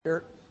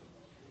Luke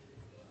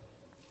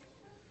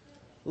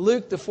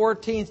the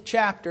 14th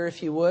chapter,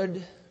 if you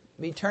would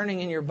be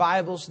turning in your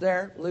Bibles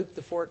there. Luke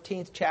the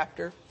 14th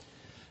chapter.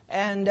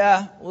 And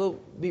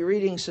we'll be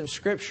reading some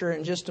scripture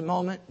in just a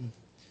moment.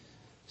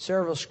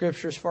 Several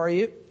scriptures for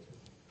you.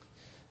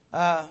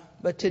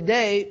 But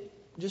today,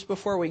 just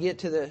before we get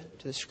to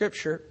the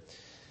scripture,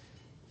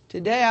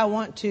 today I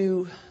want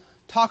to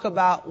talk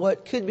about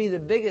what could be the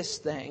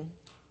biggest thing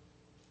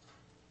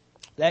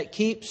that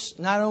keeps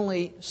not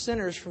only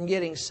sinners from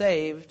getting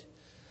saved,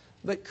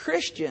 but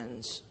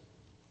Christians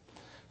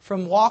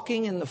from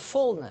walking in the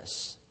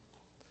fullness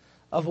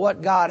of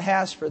what God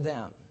has for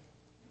them.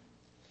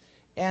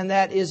 And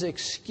that is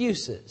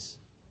excuses.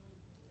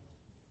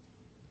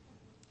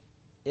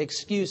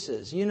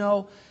 Excuses. You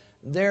know,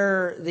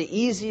 they're the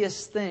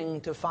easiest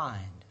thing to find.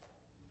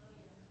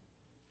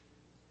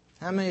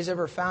 How many has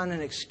ever found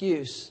an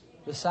excuse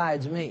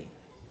besides me?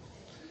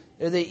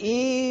 They're the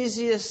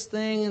easiest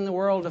thing in the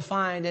world to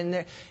find,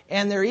 and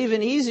they're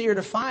even easier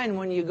to find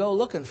when you go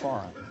looking for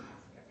them.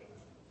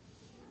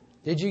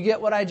 Did you get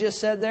what I just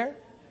said there?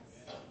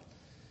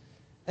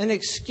 An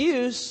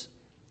excuse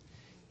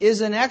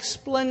is an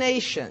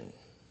explanation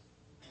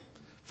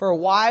for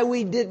why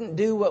we didn't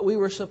do what we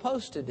were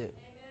supposed to do.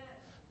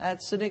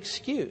 That's an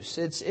excuse.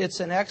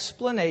 It's an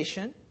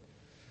explanation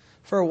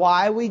for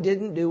why we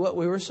didn't do what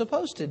we were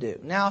supposed to do.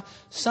 Now,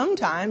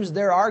 sometimes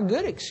there are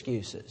good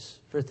excuses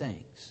for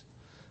things.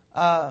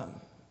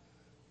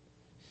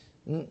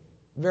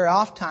 Very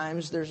oft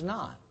times there's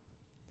not.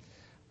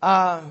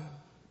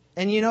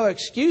 And you know,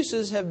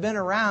 excuses have been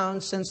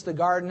around since the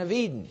Garden of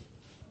Eden.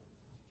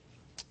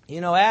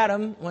 You know,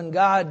 Adam, when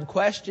God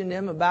questioned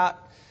him about,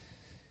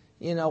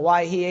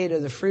 why he ate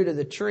of the fruit of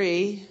the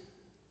tree,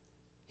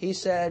 he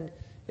said,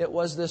 "It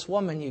was this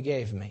woman you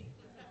gave me."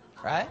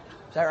 Right?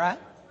 Is that right?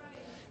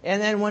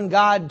 And then when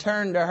God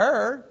turned to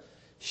her,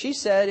 she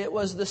said, "It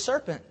was the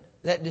serpent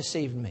that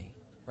deceived me."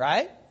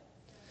 Right?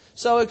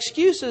 So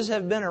excuses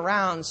have been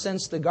around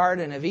since the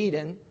Garden of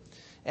Eden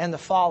and the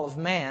fall of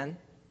man.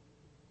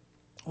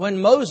 When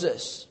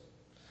Moses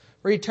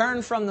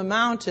returned from the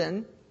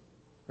mountain,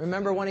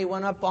 remember when he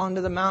went up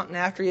onto the mountain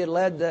after he had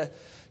led the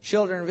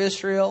children of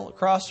Israel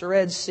across the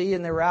Red Sea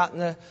and they were out in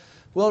the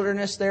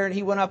wilderness there, and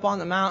he went up on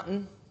the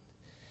mountain.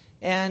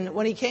 And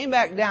when he came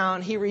back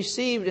down, he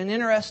received an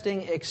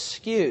interesting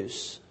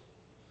excuse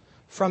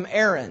from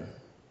Aaron.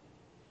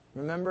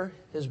 Remember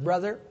his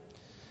brother?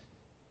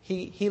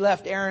 He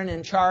left Aaron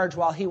in charge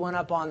while he went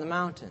up on the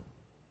mountain.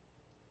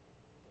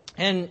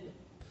 And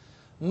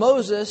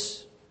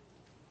Moses,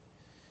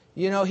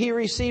 he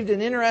received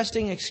an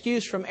interesting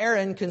excuse from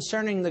Aaron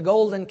concerning the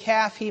golden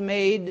calf he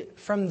made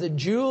from the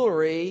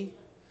jewelry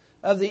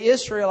of the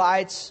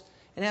Israelites,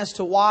 and as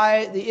to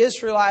why the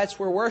Israelites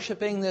were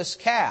worshiping this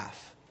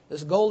calf,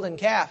 this golden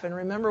calf. And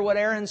remember what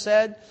Aaron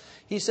said?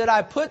 He said,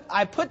 I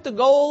put the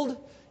gold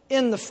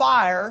in the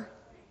fire,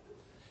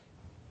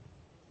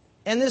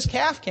 and this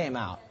calf came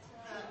out.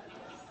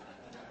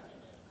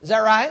 Is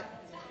that right?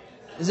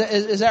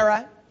 Is that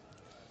right?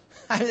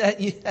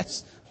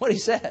 That's what he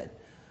said.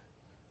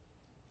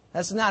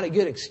 That's not a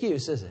good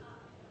excuse, is it?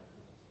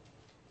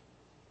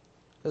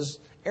 Because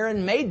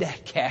Aaron made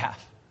that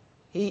calf.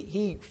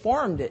 He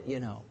formed it,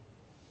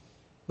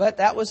 But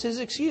that was his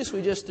excuse.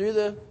 We just threw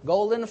the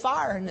gold in the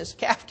fire and this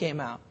calf came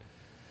out.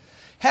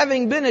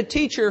 Having been a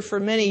teacher for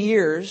many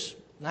years,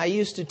 I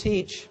used to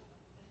teach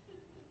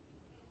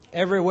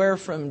everywhere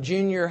from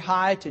junior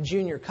high to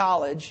junior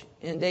college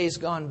in days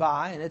gone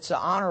by, and it's an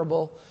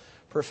honorable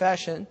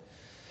profession.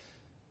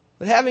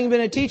 But having been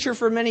a teacher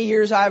for many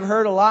years, I've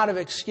heard a lot of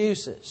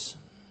excuses.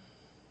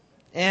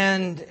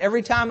 And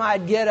every time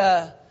I'd get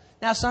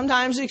now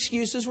sometimes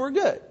excuses were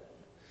good,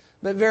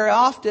 but very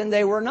often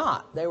they were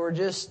not. They were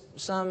just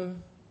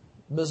some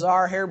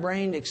bizarre,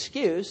 harebrained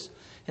excuse.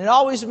 And it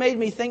always made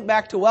me think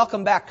back to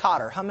Welcome Back,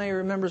 Kotter. How many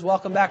remembers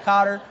Welcome Back,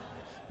 Kotter?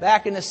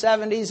 Back in the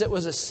 70s, it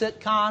was a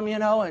sitcom,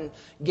 and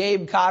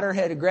Gabe Kotter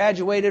had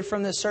graduated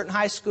from this certain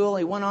high school.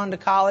 He went on to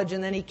college,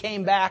 and then he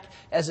came back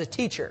as a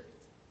teacher.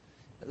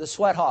 The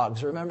Sweat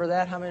Hogs, remember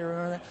that? How many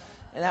remember that?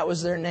 And that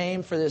was their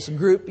name for this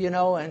group,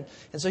 and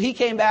so he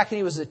came back and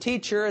he was a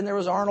teacher, and there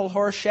was Arnold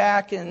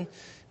Horshack and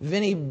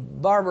Vinnie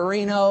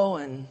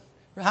Barbarino, and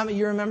how many of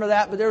you remember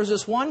that? But there was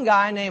this one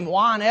guy named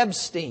Juan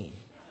Epstein.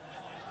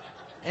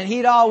 And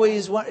he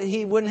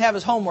wouldn't have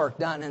his homework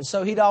done, and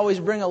so he'd always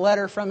bring a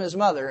letter from his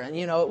mother, and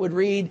it would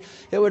read,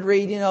 "Dear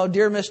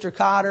Mr.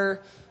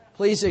 Kotter,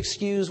 please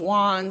excuse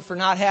Juan for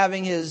not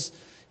having his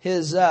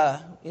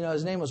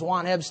name was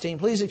Juan Epstein.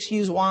 Please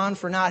excuse Juan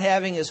for not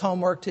having his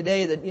homework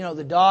today. That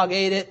the dog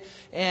ate it,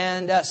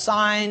 and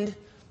signed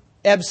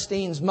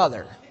Epstein's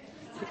mother."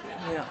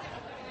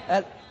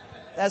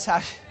 That's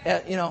how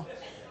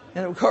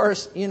And of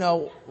course,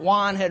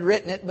 Juan had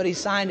written it, but he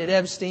signed it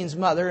Epstein's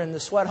mother. And the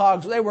Sweat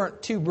Hogs, they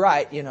weren't too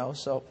bright,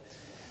 so.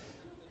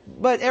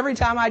 But every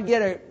time I'd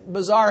get a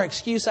bizarre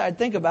excuse, I'd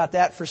think about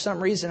that for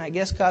some reason. I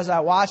guess because I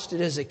watched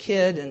it as a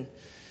kid. And,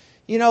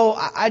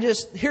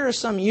 here are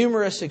some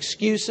humorous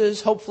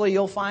excuses. Hopefully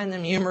you'll find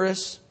them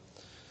humorous.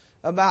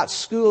 About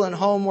school and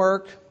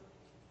homework.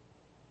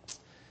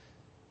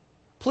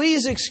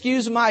 Please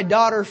excuse my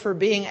daughter for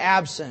being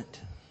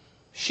absent.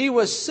 She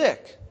was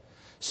sick,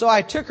 so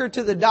I took her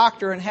to the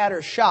doctor and had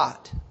her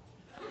shot.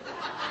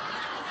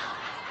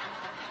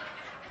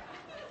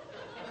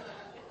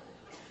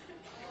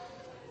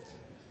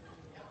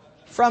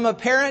 From a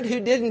parent who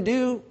didn't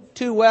do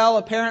too well,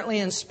 apparently,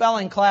 in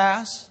spelling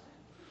class.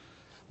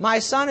 My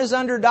son is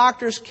under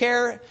doctor's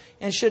care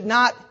and should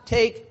not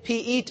take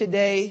PE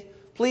today.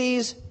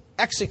 Please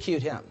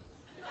execute him.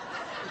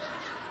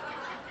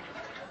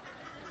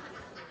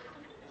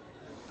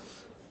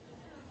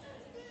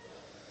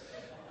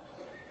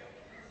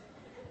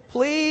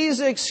 Please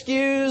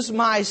excuse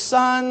my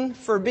son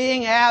for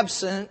being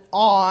absent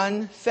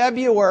on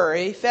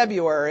February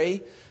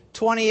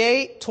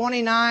 28,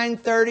 29,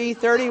 30,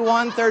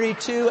 31,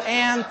 32,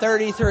 and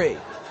 33.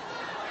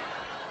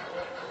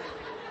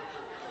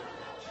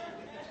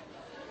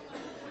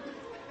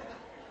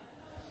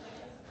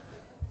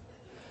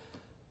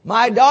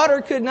 My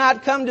daughter could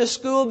not come to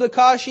school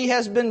because she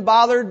has been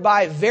bothered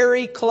by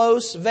very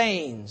close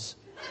veins,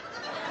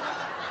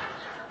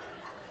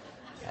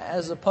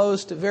 as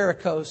opposed to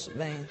varicose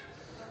veins.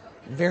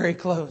 Very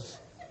close.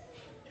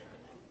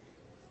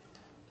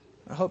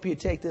 I hope you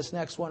take this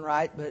next one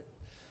right, but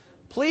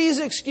please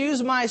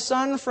excuse my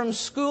son from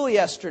school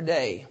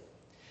yesterday.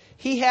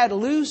 He had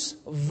loose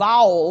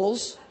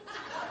vowels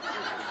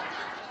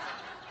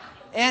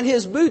and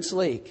his boots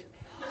leak.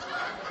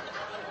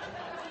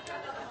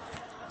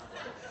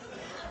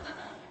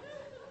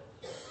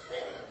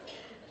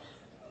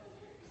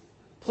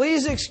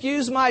 Please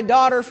excuse my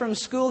daughter from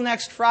school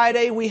next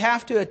Friday. We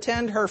have to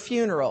attend her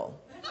funeral.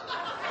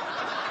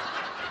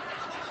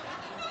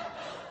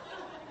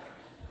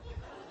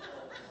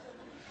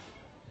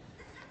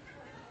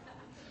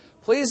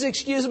 Please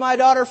excuse my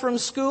daughter from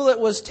school. It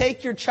was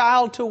take your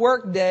child to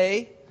work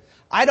day.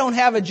 I don't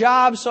have a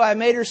job, so I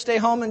made her stay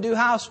home and do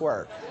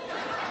housework.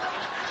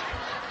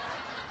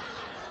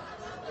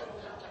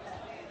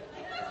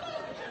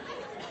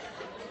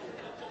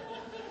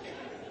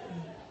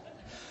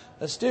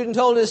 A student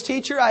told his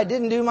teacher, I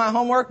didn't do my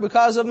homework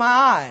because of my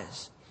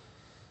eyes.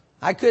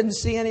 I couldn't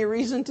see any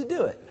reason to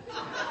do it.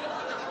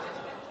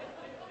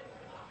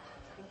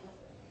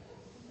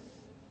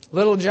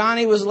 Little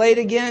Johnny was late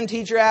again.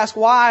 Teacher asked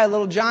why.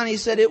 Little Johnny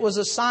said it was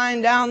a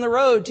sign down the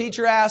road.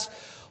 Teacher asked,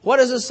 what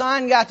has a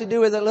sign got to do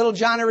with it? Little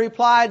Johnny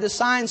replied, the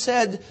sign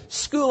said,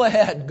 school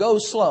ahead, go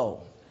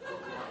slow.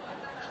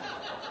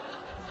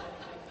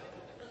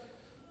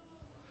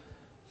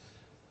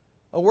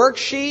 A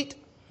worksheet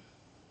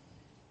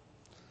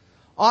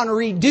on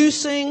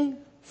reducing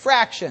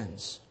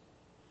fractions.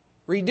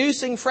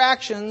 Reducing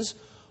fractions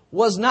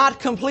was not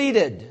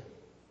completed.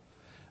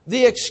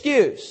 The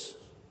excuse,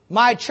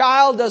 my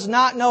child does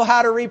not know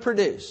how to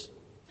reproduce.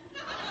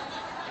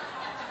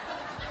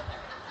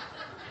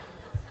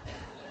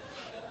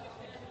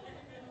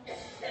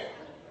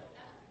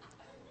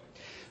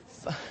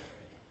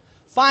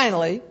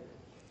 Finally,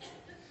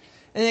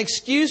 an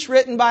excuse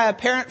written by a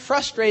parent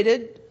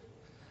frustrated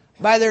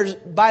by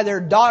their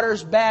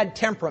daughter's bad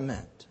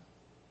temperament.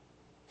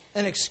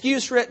 An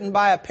excuse written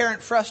by a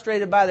parent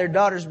frustrated by their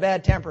daughter's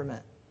bad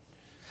temperament.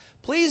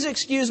 Please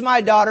excuse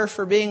my daughter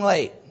for being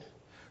late.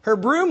 Her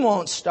broom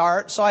won't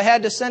start, so I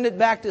had to send it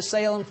back to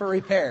Salem for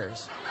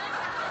repairs.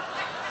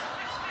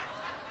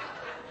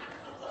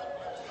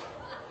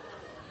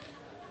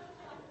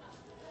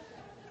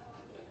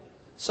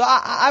 So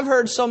I've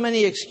heard so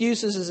many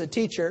excuses as a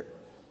teacher.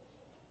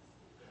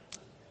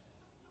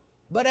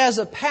 But as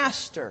a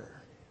pastor,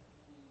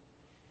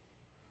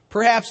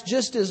 perhaps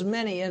just as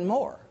many and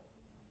more.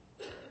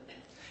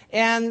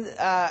 And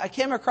I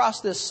came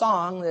across this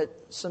song that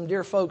some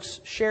dear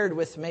folks shared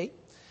with me.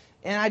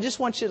 And I just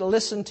want you to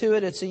listen to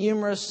it. It's a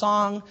humorous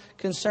song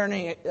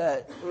concerning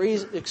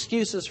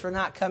excuses for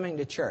not coming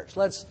to church.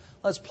 Let's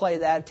play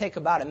that. It'll take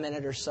about a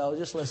minute or so.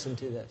 Just listen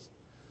to this.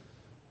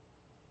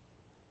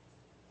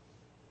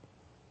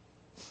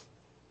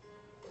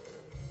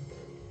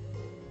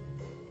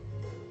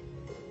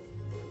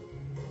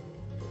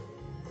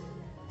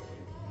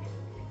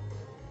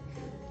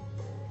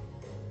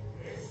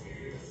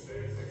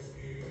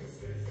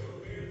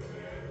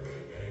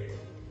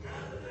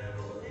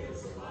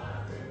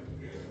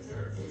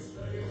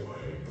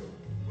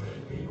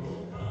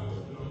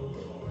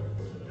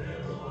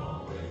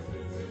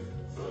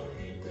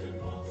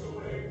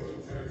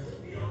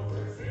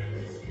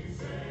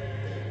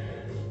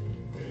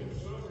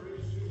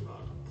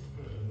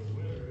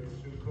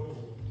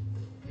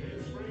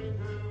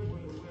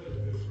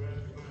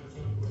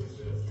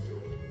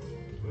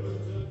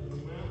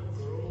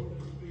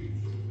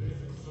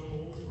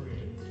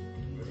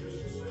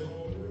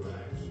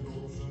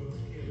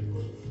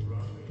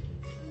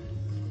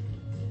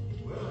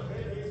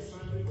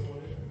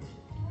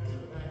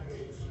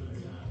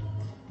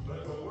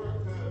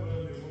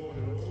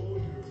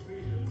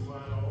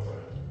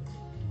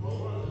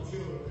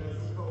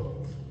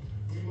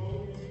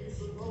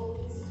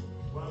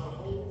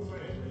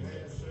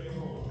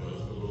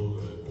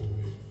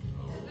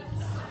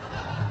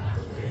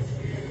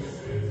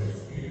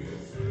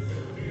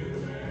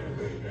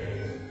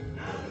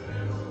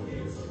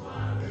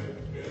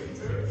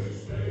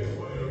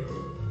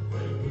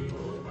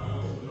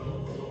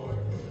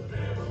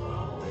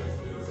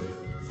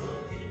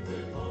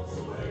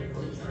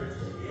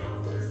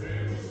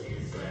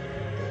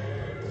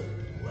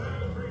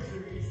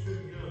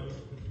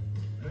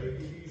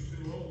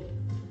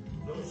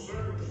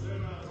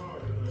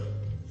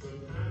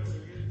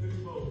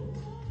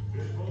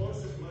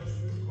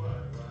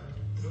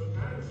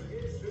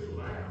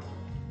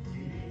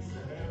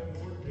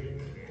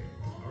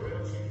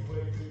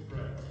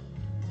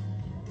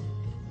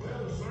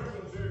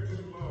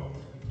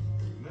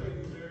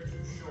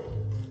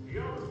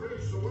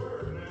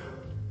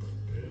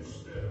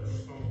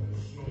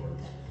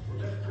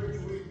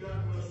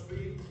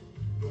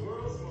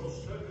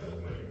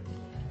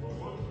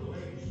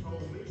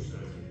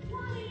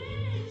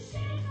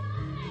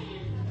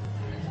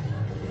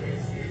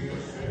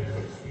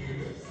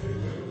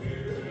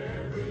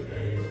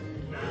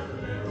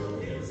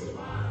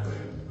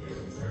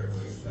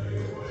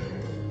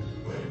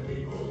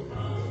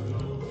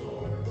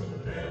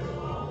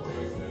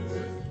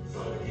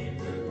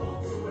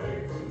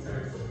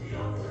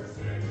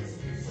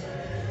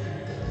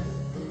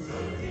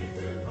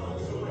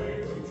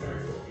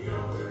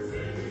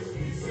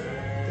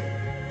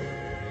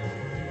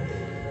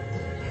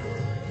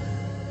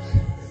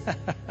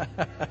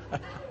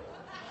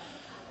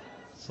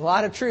 There's a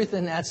lot of truth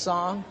in that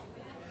song.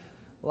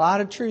 A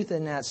lot of truth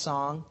in that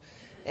song.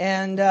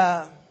 And,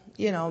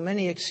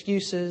 many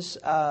excuses.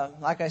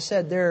 Like I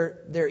said,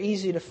 they're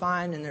easy to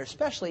find, and they're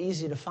especially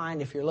easy to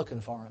find if you're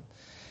looking for them.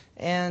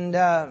 And,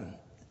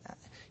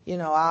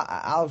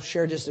 I'll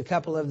share just a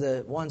couple of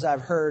the ones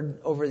I've heard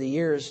over the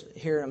years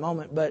here in a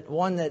moment. But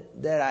one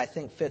that I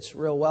think fits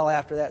real well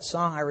after that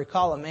song, I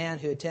recall a man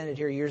who attended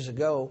here years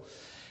ago,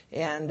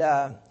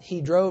 and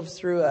he drove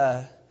through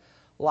a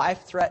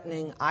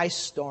life-threatening ice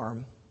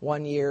storm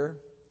one year,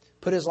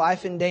 put his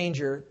life in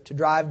danger to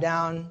drive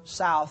down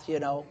south,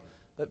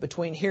 but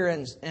between here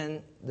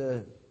and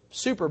the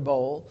Super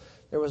Bowl,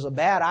 there was a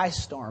bad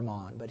ice storm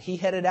on. But he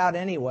headed out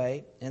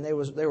anyway, and they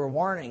were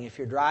warning, if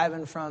you're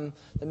driving from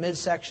the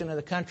midsection of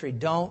the country,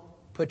 don't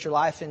put your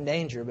life in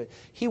danger. But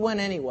he went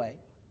anyway.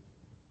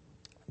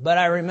 But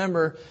I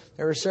remember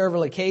there were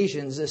several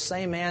occasions, this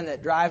same man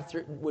that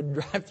would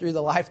drive through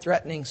the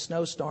life-threatening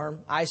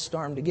snowstorm, ice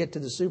storm to get to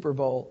the Super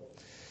Bowl,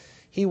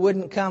 he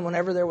wouldn't come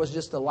whenever there was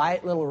just a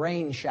light little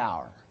rain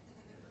shower.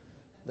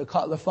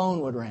 The phone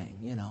would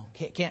ring,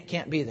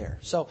 can't be there.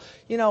 So,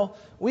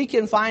 we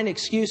can find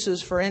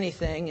excuses for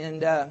anything.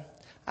 And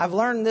I've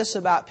learned this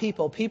about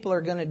people. People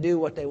are going to do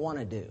what they want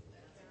to do.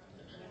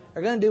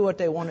 They're going to do what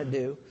they want to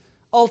do.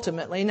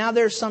 Ultimately, now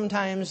there's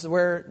sometimes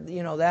where,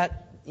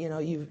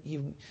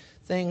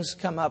 things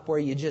come up where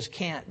you just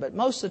can't. But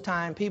most of the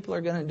time, people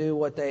are going to do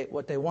what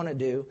they want to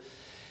do.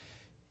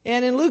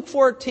 And in Luke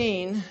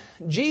 14,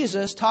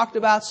 Jesus talked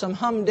about some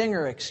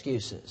humdinger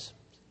excuses.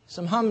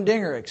 Some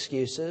humdinger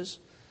excuses.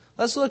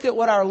 Let's look at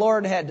what our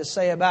Lord had to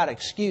say about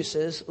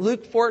excuses.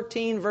 Luke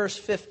 14, verse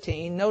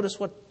 15. Notice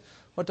what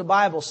the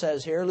Bible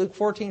says here. Luke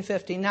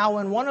 14:15. Now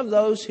when one of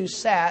those who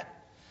sat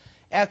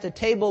at the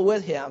table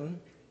with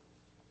him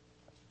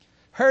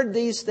heard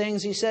these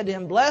things, he said to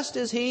him, Blessed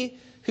is he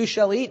who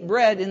shall eat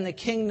bread in the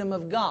kingdom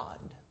of God.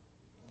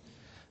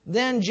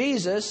 Then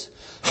Jesus,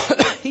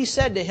 he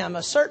said to him,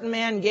 A certain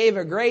man gave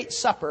a great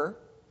supper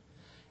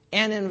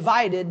and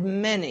invited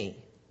many,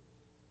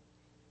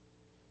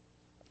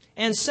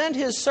 and sent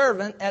his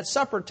servant at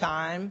supper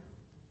time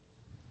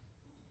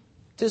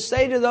to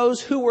say to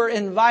those who were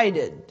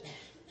invited,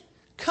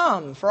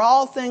 Come, for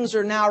all things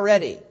are now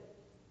ready.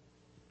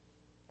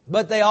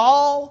 But they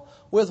all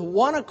with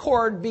one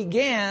accord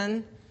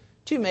began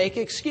to make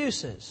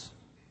excuses.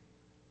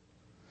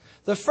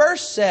 The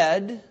first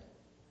said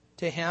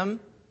to him,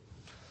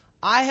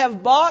 I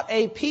have bought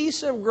a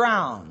piece of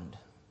ground,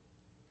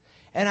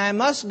 and I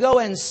must go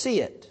and see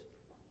it.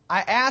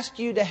 I ask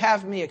you to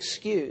have me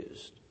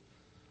excused.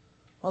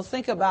 Well,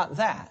 think about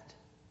that.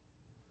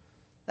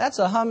 That's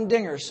a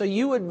humdinger. So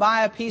you would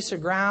buy a piece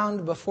of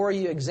ground before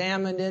you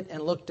examined it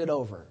and looked it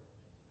over.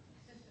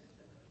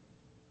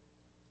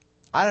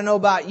 I don't know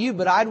about you,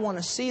 but I'd want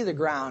to see the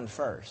ground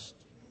first.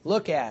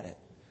 Look at it.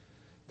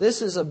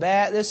 This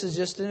is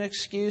just an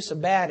excuse, a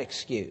bad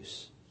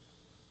excuse.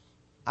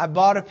 I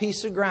bought a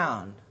piece of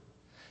ground.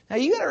 Now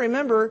you got to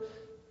remember,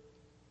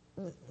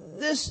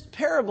 this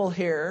parable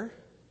here,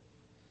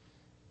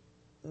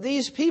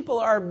 these people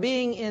are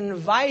being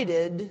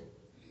invited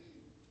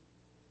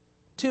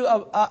to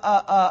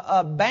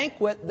a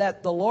banquet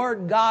that the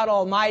Lord God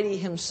Almighty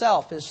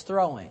Himself is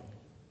throwing.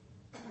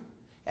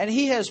 And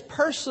He has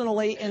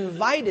personally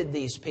invited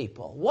these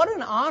people. What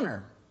an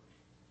honor.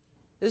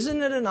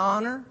 Isn't it an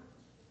honor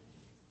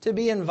to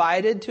be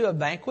invited to a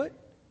banquet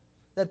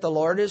that the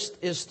Lord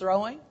is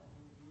throwing?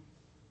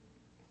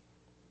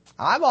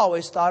 I've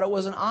always thought it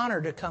was an honor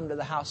to come to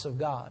the house of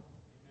God.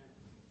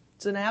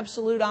 It's an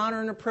absolute honor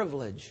and a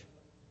privilege.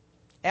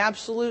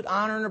 Absolute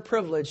honor and a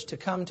privilege to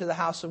come to the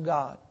house of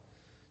God,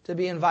 to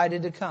be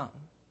invited to come.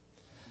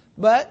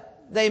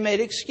 But they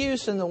made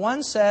excuse, and the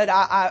one said,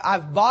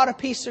 I've bought a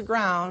piece of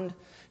ground,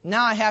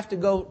 now I have to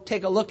go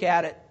take a look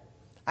at it.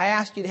 I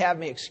ask you to have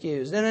me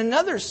excused. And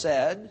another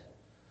said,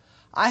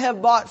 I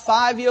have bought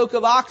 5 yoke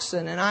of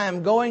oxen, and I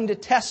am going to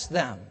test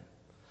them.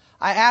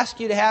 I ask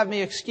you to have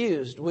me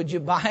excused. Would you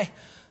buy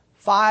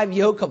 5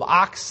 yoke of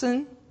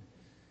oxen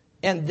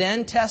and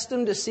then test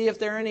them to see if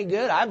they're any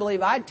good? I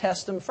believe I'd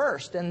test them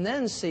first and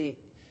then see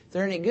if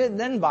they're any good,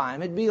 then buy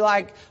them. It'd be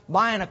like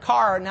buying a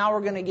car, and now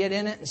we're going to get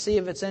in it and see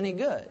if it's any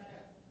good.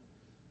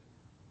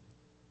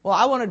 Well,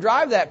 I want to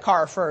drive that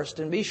car first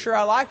and be sure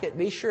I like it.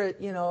 Be sure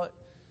it,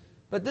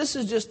 But this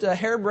is just a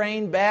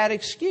harebrained bad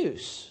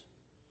excuse.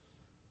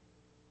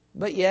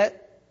 But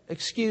yet,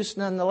 excuse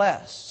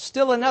nonetheless.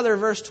 Still another,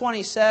 verse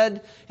 20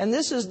 said, and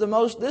this is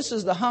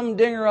the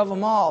humdinger of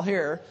them all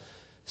here.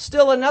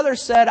 Still another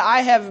said,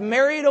 I have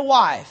married a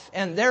wife,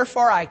 and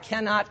therefore I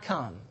cannot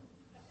come.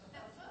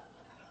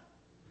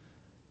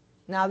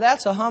 Now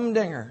that's a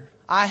humdinger.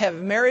 I have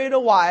married a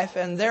wife,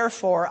 and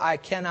therefore I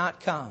cannot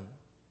come.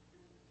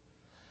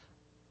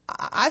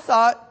 I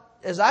thought,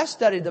 as I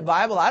studied the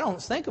Bible, I don't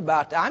think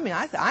about that. I mean,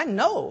 I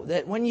know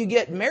that when you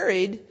get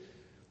married,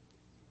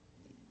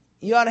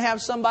 you ought to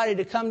have somebody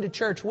to come to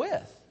church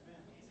with.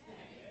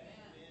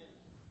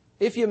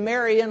 If you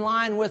marry in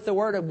line with the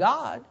Word of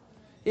God.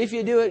 If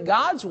you do it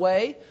God's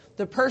way,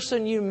 the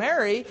person you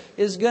marry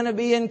is going to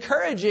be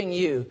encouraging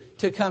you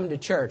to come to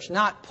church,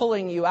 not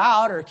pulling you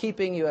out or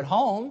keeping you at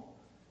home.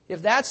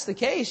 If that's the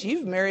case,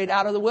 you've married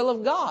out of the will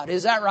of God.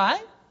 Is that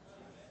right?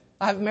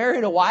 I've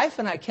married a wife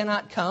and I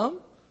cannot come.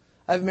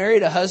 I've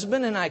married a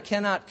husband and I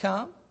cannot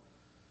come.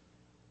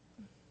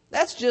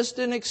 That's just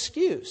an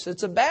excuse.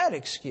 It's a bad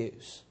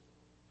excuse.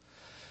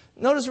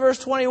 Notice verse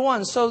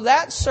 21. So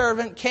that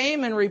servant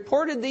came and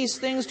reported these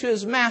things to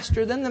his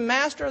master. Then the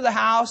master of the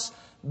house,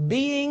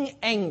 being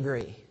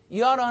angry.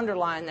 You ought to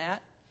underline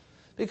that,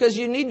 because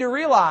you need to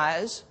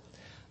realize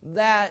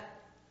that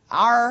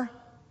our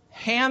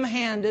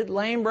ham-handed,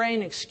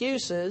 lame-brained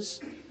excuses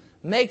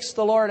makes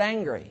the Lord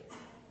angry,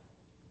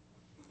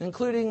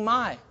 including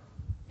my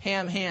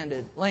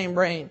ham-handed,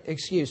 lame-brained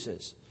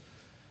excuses.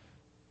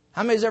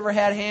 How many's ever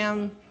had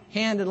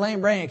ham-handed,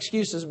 lame-brained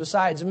excuses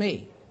besides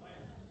me?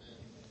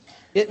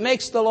 It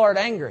makes the Lord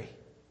angry.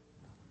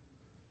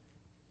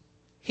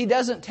 He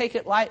doesn't take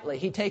it lightly.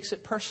 He takes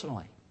it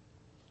personally.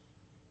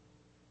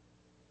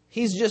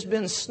 He's just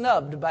been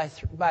snubbed by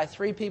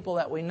three people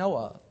that we know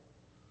of.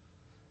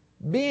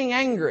 Being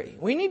angry.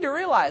 We need to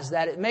realize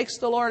that. It makes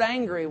the Lord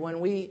angry when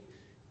we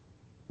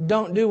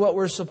don't do what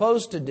we're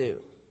supposed to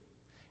do.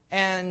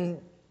 And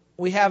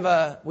we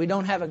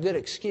don't have a good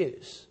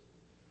excuse.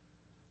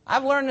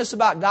 I've learned this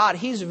about God.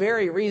 He's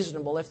very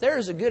reasonable. If there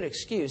is a good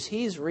excuse,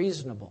 He's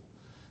reasonable.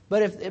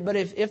 But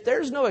if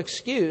there's no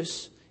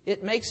excuse,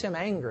 it makes Him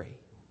angry.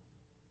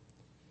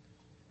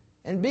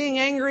 And being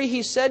angry,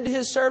 he said to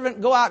his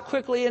servant, go out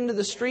quickly into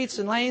the streets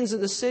and lanes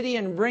of the city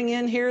and bring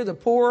in here the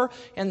poor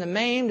and the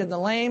maimed and the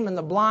lame and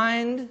the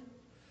blind.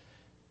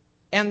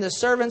 And the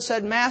servant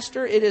said,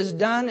 Master, it is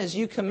done as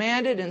you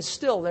commanded, and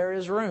still there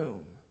is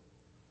room.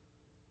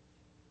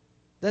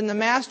 Then the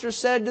master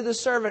said to the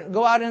servant,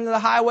 go out into the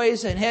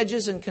highways and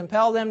hedges and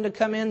compel them to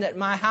come in, that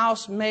my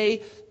house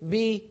may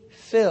be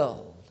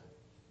filled.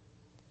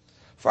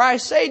 For I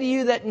say to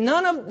you that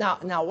none of...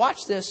 Now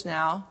watch this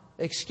now.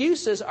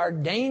 Excuses are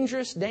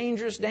dangerous,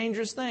 dangerous,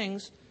 dangerous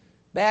things.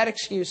 Bad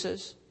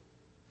excuses.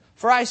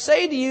 For I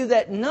say to you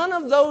that none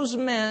of those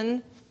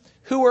men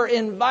who were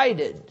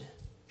invited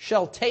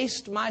shall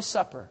taste my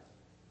supper.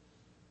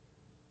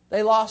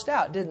 They lost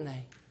out, didn't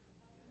they?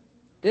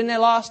 Didn't they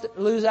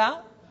lose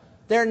out?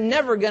 They're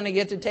never going to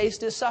get to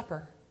taste His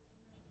supper.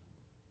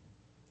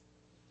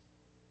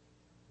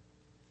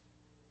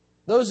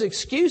 Those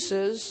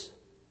excuses...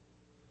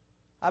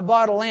 I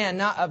bought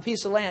a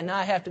piece of land, now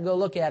I have to go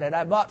look at it.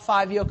 I bought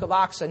 5 yoke of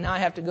oxen, now I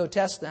have to go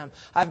test them.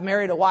 I've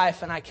married a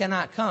wife and I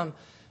cannot come.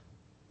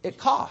 It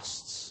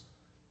costs.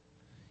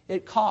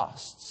 It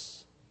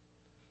costs.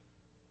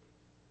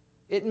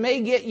 It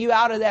may get you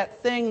out of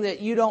that thing that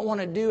you don't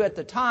want to do at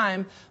the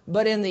time,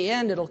 but in the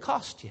end it'll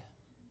cost you.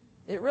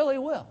 It really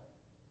will.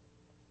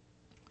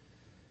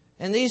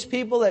 And these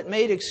people that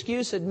made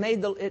excuse, it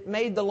made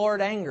the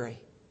Lord angry.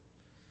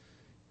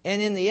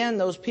 And in the end,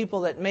 those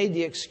people that made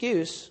the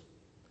excuse,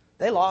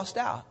 they lost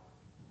out.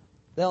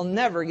 They'll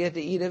never get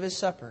to eat of His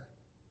supper.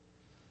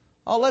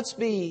 Oh, let's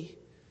be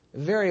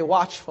very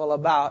watchful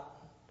about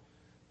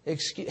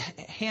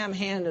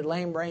ham-handed,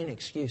 lame-brained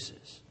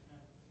excuses.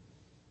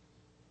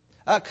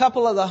 A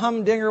couple of the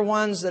humdinger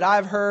ones that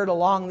I've heard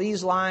along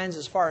these lines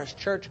as far as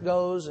church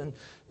goes and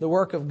the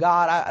work of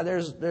God,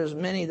 there's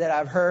many that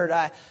I've heard.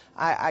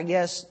 I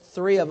guess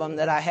 3 of them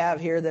that I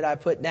have here that I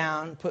put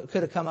down.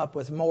 Could have come up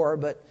with more,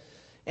 but...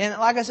 And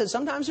like I said,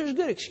 sometimes there's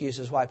good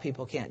excuses why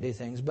people can't do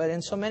things. But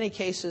in so many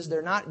cases,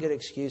 they're not good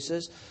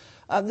excuses.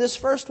 This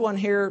first one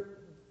here,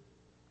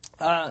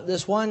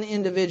 this one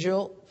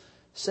individual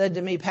said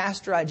to me,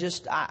 Pastor, I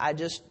just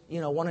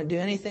want to do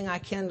anything I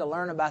can to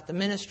learn about the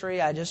ministry.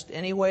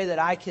 Any way that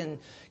I can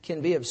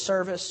be of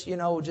service,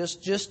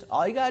 just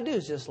all you got to do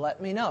is just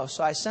let me know.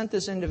 So I sent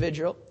this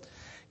individual,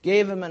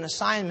 gave him an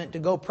assignment to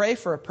go pray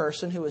for a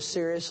person who was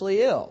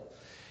seriously ill.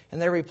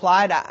 And they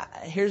replied,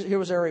 here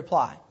was their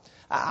reply.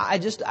 I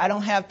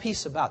don't have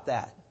peace about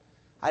that.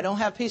 I don't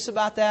have peace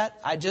about that.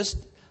 I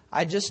just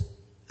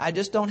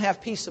don't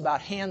have peace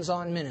about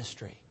hands-on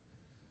ministry.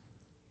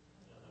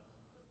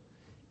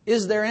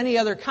 Is there any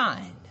other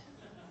kind?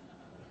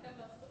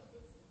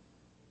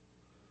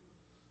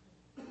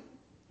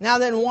 Now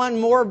then, one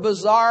more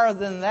bizarre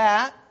than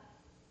that.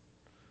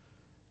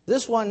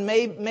 This one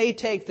may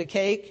take the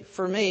cake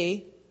for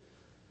me.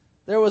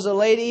 There was a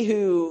lady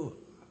who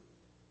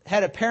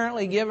had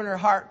apparently given her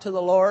heart to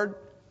the Lord.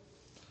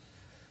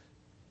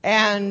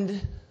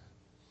 And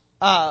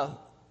I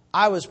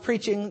was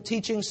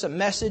teaching some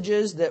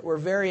messages that were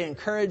very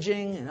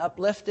encouraging and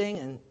uplifting,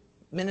 and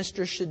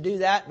ministers should do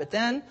that. But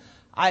then,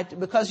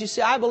 because you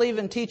see, I believe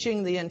in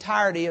teaching the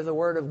entirety of the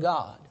Word of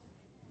God.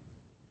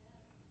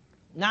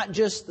 Not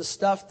just the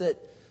stuff that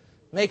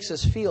makes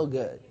us feel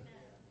good.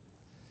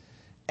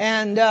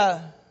 And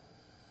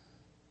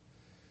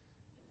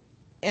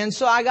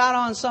so I got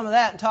on some of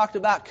that and talked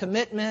about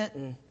commitment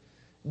and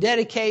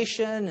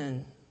dedication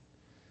and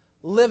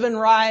living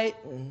right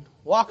and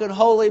walking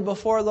holy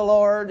before the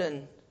Lord.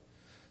 And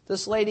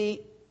this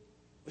lady,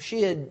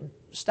 she had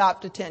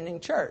stopped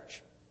attending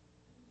church.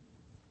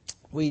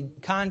 we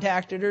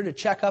contacted her to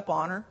check up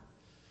on her.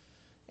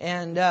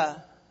 And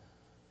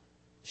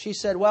she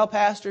said, well,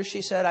 Pastor,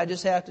 she said, I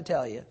just have to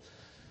tell you,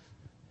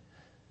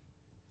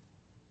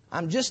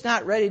 I'm just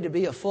not ready to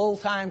be a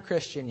full-time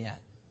Christian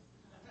yet.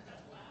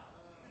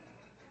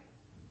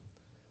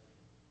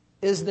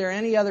 Is there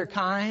any other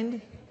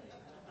kind?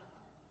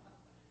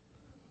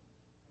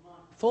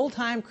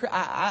 Full-time,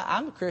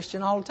 I'm a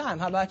Christian all the time.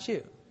 How about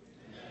you?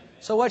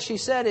 So what she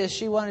said is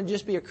she wanted to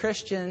just be a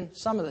Christian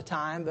some of the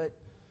time, but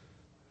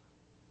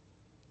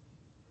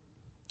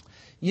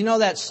you know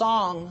that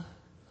song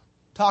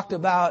talked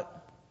about,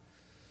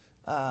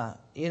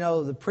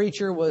 the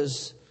preacher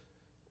was,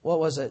 what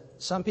was it?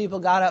 Some people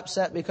got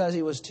upset because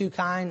he was too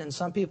kind, and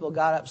some people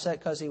got upset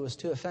because he was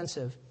too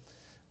offensive.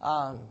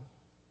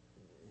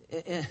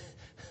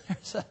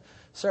 There's a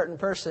certain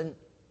person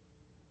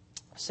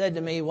said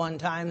to me one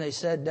time, they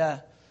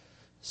said,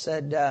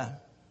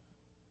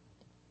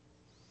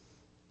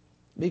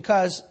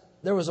 because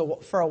there was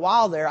for a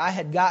while there, I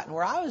had gotten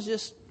where I was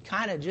just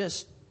kind of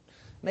just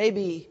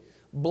maybe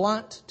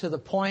blunt to the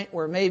point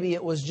where maybe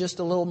it was just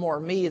a little more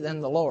me than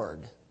the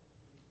Lord.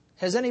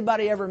 Has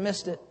anybody ever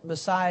missed it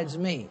besides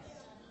me?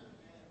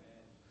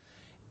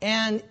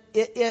 And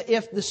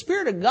if the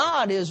Spirit of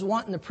God is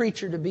wanting the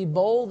preacher to be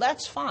bold,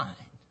 that's fine.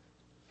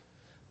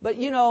 But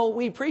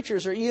we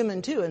preachers are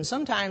human too, and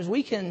sometimes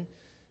we can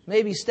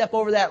maybe step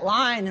over that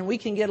line and we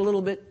can get a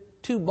little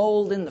bit too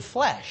bold in the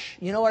flesh.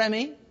 You know what I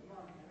mean?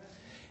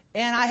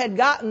 And I had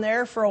gotten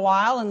there for a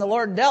while, and the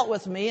Lord dealt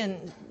with me,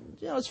 and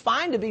it's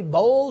fine to be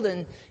bold,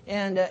 and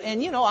I'm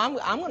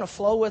going to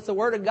flow with the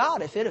Word of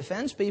God. If it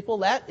offends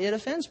people, it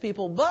offends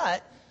people.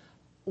 But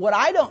what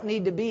I don't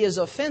need to be is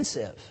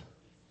offensive.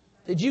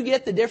 Did you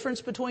get the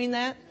difference between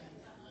that?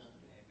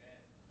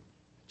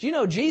 Do you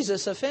know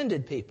Jesus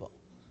offended people?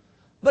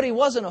 But He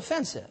wasn't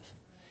offensive.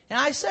 And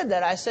I said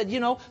that. I said,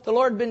 the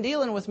Lord had been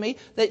dealing with me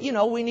that,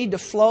 we need to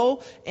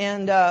flow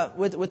and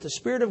with the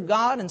Spirit of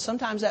God. And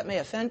sometimes that may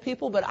offend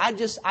people, but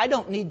I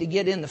don't need to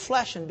get in the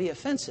flesh and be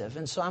offensive.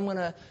 And so I'm going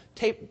to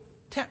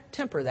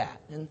temper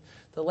that. And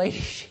the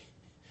lady,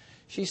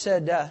 she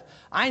said,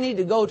 I need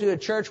to go to a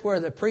church where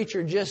the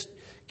preacher just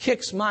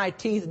kicks my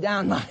teeth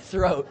down my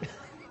throat.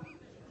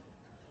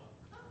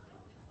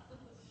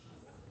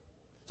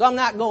 So I'm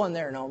not going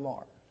there no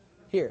more.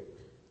 Here.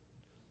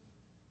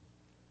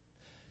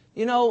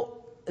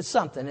 It's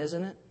something,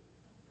 isn't it?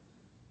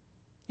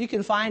 You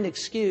can find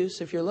excuse.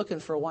 If you're looking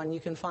for one,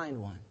 you can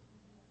find one.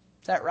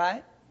 Is that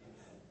right?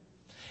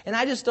 And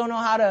I just don't know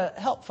how to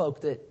help folk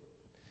that,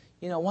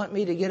 want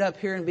me to get up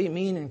here and be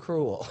mean and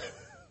cruel.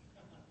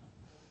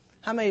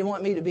 How many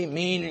want me to be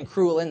mean and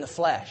cruel in the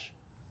flesh?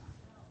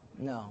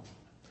 No.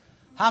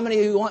 How many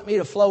of you want me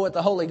to flow with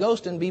the Holy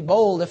Ghost and be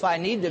bold if I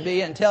need to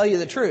be and tell you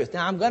the truth?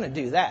 Now, I'm going to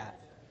do that.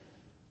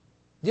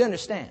 Do you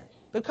understand?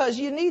 Because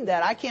you need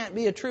that. I can't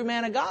be a true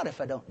man of God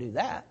if I don't do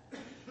that.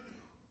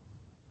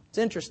 It's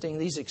interesting,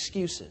 these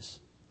excuses.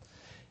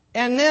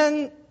 And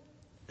then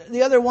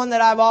the other one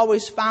that I've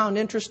always found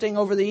interesting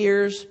over the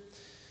years,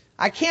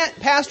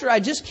 Pastor, I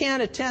just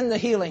can't attend the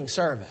healing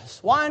service.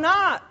 Why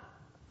not?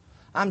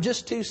 I'm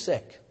just too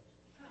sick.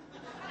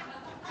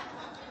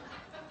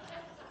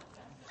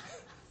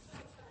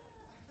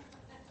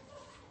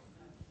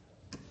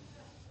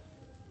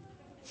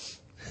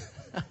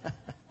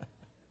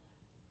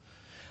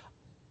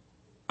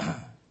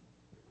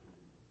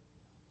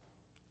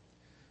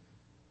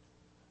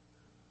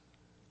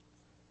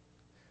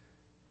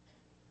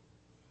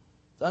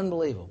 It's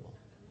unbelievable.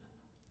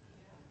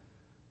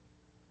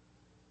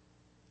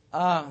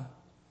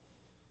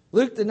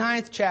 Luke the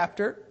 9th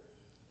chapter,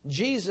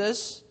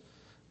 Jesus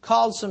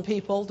called some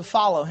people to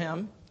follow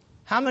Him.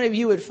 How many of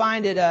you would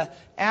find it an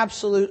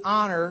absolute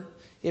honor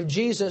if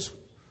Jesus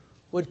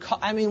would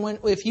call,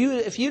 if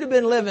you'd have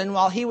been living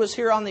while He was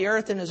here on the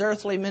earth in His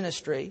earthly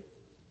ministry,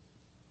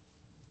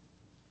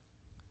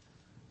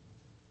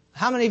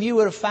 how many of you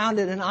would have found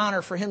it an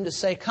honor for Him to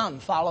say, come,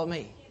 follow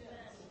me?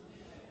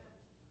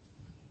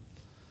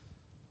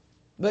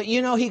 But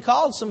He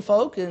called some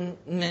folk, and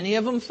many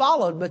of them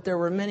followed, but there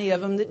were many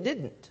of them that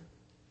didn't.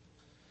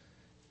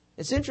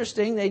 It's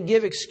interesting, they'd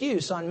give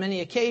excuse on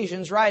many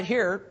occasions. Right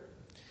here,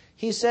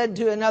 He said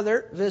to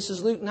another, this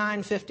is Luke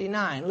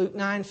 9:59. Luke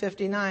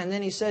 9:59,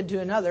 then He said to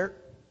another,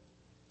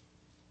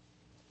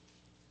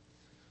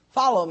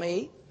 follow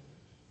me.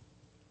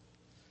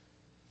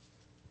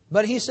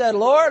 But he said,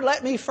 Lord,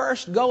 let me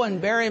first go and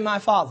bury my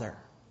father.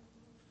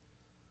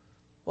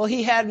 Well,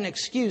 he had an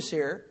excuse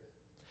here.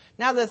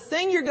 Now, the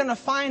thing you're going to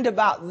find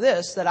about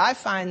this, that I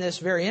find this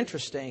very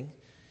interesting,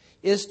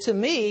 is to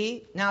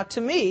me, that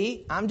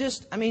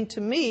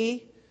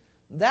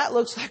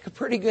looks like a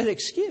pretty good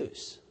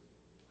excuse.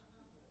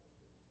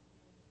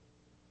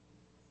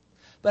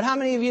 But how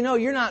many of you know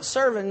you're not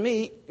serving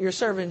me, you're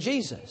serving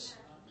Jesus?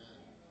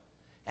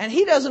 And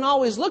He doesn't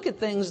always look at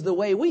things the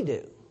way we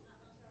do.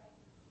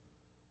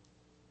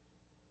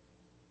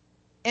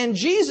 And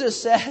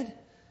Jesus said,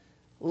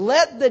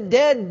 let the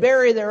dead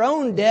bury their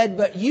own dead,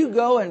 but you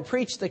go and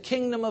preach the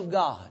kingdom of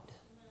God.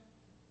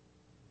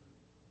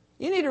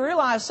 You need to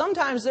realize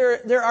sometimes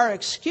there are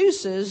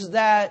excuses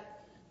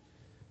that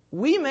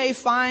we may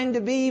find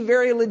to be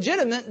very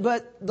legitimate,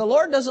 but the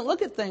Lord doesn't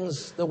look at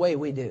things the way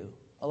we do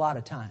a lot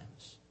of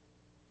times.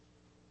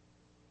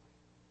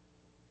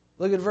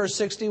 Look at verse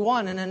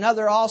 61. And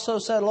another also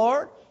said,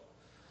 Lord,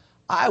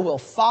 I will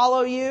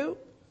follow you,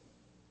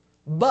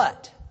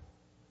 but.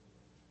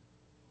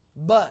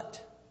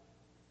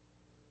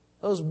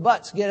 Those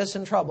buts get us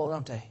in trouble,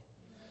 don't they?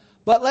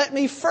 But let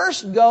me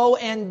first go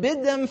and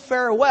bid them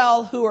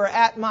farewell who are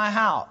at my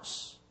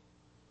house.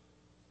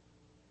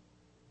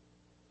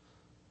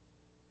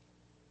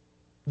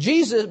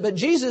 But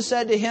Jesus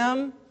said to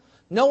him,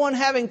 no one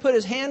having put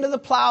his hand to the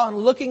plow and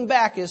looking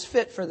back is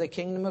fit for the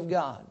kingdom of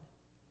God.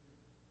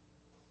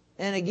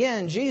 And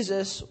again,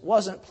 Jesus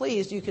wasn't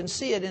pleased. You can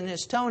see it in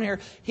his tone here.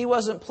 He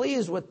wasn't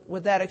pleased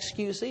with that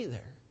excuse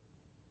either.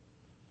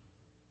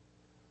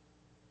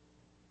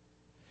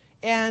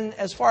 And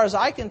as far as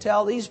I can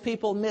tell, these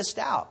people missed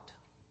out.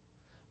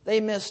 They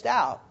missed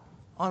out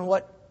on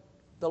what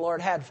the Lord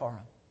had for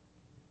them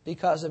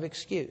because of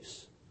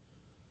excuse.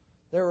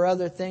 There were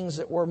other things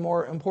that were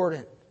more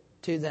important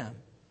to them.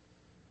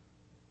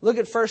 Look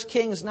at 1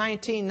 Kings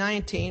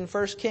 19:19.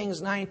 1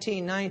 Kings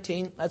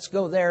 19:19. Let's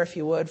go there if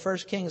you would. 1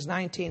 Kings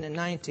 19 and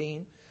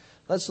 19.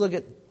 Let's look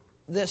at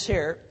this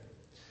here.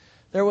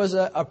 There was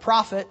a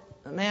prophet,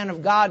 a man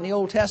of God in the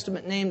Old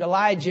Testament named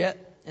Elijah,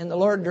 and the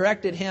Lord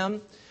directed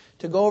him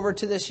to go over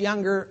to this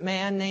younger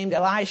man named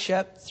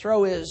Elisha,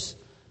 throw his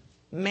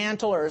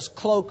mantle or his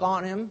cloak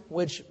on him,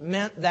 which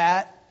meant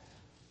that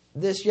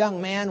this young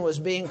man was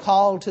being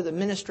called to the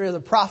ministry of the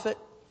prophet,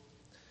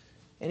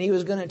 and he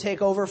was going to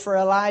take over for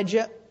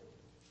Elijah.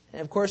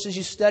 And of course, as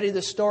you study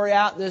the story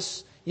out,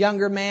 this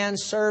younger man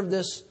served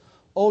this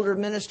older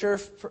minister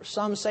for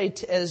some say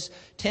as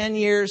 10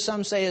 years,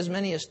 some say as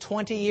many as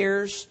 20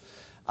 years.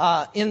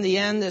 In the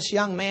end, this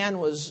young man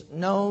was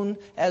known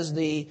as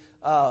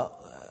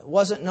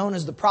wasn't known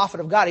as the prophet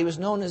of God. He was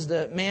known as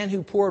the man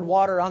who poured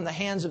water on the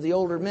hands of the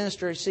older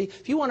minister. See,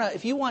 if you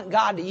want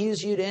God to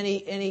use you to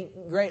any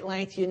great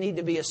length, you need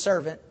to be a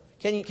servant.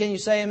 Can you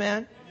say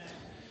amen?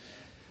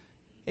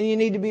 And you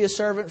need to be a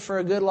servant for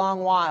a good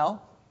long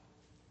while.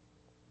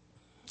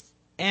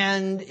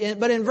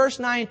 But in verse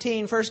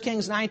 19, 1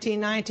 Kings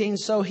 19:19,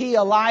 so he,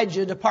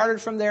 Elijah,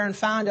 departed from there and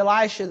found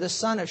Elisha, the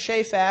son of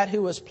Shaphat,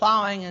 who was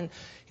plowing, and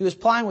he was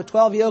plowing with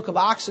 12 yoke of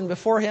oxen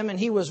before him, and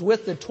he was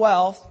with the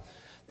 12th.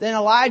 Then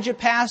Elijah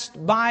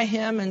passed by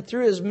him and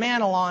threw his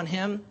mantle on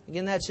him.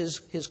 Again, that's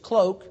his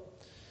cloak.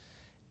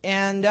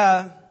 And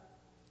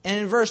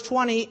in verse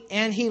 20,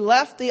 and he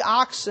left the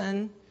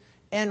oxen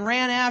and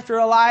ran after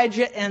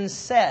Elijah and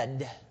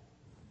said,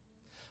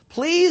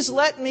 please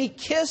let me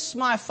kiss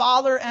my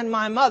father and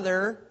my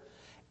mother,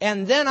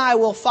 and then I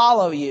will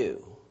follow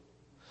you.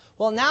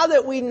 Well, now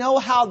that we know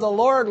how the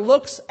Lord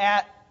looks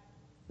at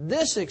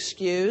this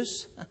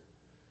excuse,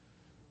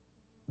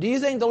 do you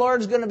think the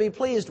Lord's going to be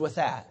pleased with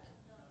that?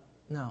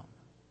 No.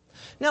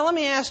 Now let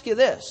me ask you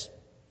this.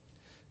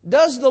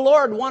 Does the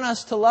Lord want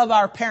us to love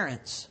our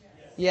parents?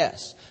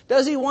 Yes.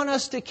 Does He want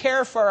us to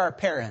care for our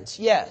parents?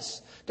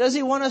 Yes. Does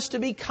He want us to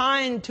be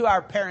kind to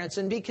our parents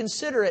and be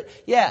considerate?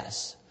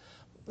 Yes.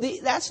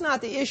 That's not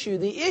the issue.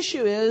 The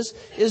issue is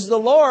the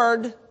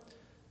Lord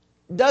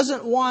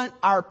doesn't want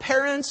our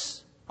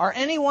parents or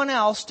anyone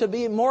else to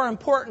be more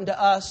important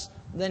to us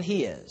than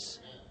He is.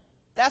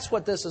 That's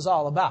what this is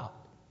all about.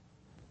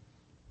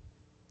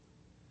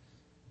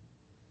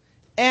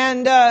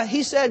 And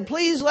he said,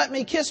 please let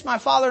me kiss my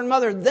father and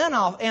mother, then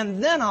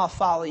I'll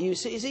follow you.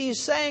 See,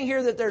 he's saying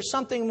here that there's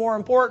something more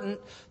important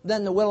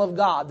than the will of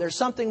God. There's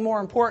something more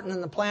important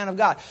than the plan of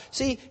God.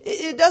 See,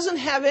 it doesn't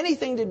have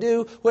anything to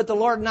do with the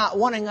Lord not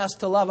wanting us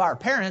to love our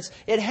parents.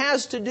 It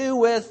has to do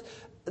with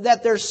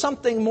that there's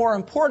something more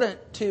important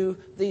to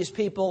these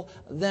people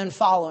than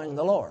following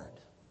the Lord.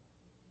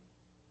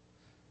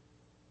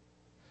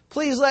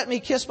 Please let me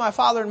kiss my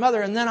father and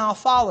mother, and then I'll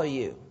follow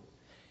you.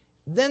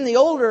 Then the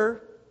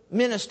older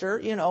minister,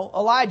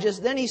 Elijah,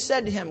 then he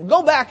said to him,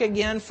 go back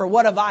again, for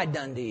what have I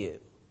done to you?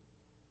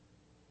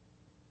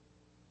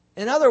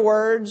 In other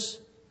words,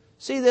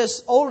 see,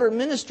 this older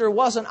minister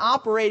wasn't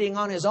operating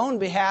on his own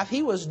behalf.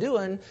 He was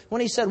doing,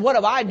 when he said, what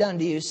have I done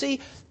to you? See,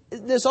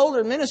 this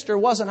older minister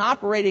wasn't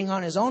operating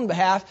on his own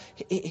behalf.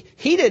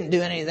 He didn't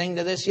do anything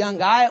to this young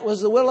guy. It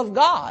was the will of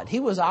God. He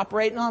was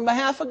operating on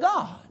behalf of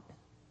God.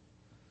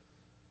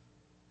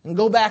 And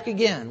go back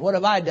again. What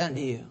have I done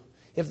to you?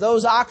 If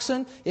those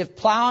oxen, if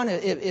plowing,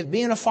 if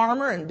being a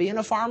farmer, and being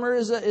a farmer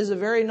is a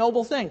very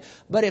noble thing.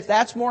 But if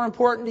that's more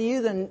important to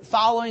you than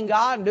following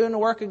God and doing the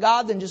work of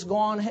God, then just go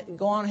on,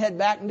 head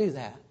back and do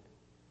that.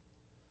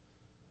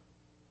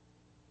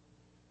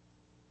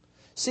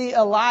 See,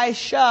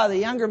 Elisha, the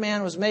younger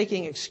man, was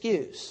making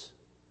excuse.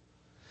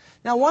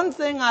 Now, one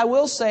thing I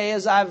will say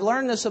is I've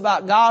learned this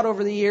about God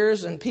over the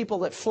years and people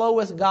that flow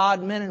with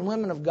God, men and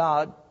women of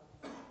God.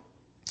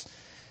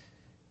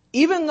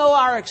 Even though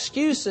our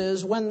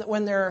excuses,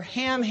 when they're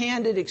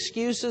ham-handed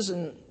excuses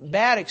and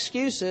bad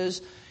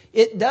excuses,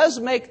 it does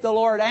make the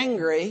Lord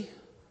angry.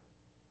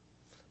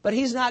 But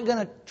He's not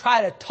going to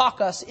try to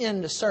talk us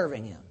into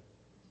serving Him.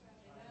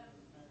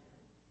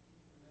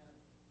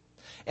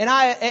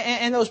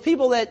 And those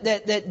people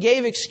that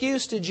gave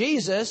excuse to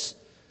Jesus,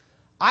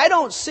 I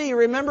don't see,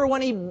 remember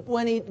when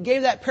he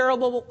gave that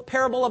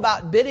parable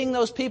about bidding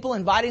those people,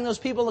 inviting those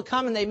people to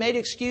come, and they made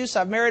excuse,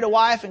 I've married a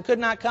wife and could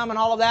not come and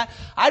all of that.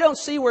 I don't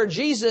see where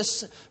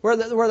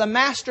the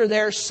master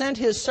there sent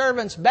his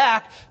servants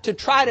back to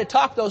try to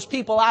talk those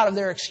people out of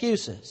their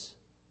excuses.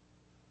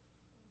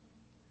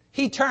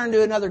 He turned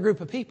to another group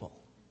of people.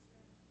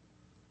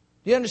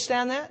 Do you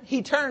understand that?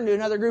 He turned to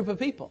another group of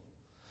people.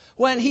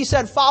 When He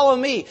said, follow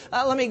me,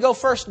 let me go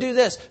first do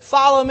this.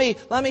 Follow me,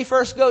 let me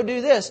first go do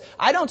this.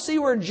 I don't see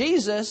where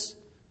Jesus,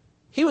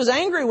 He was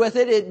angry with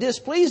it, it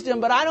displeased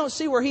Him, but I don't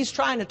see where He's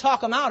trying to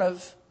talk them out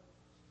of.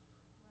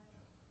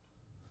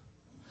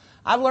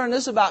 I've learned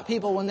this about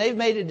people: when they've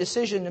made a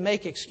decision to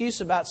make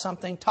excuse about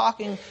something,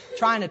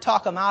 trying to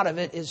talk them out of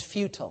it is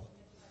futile.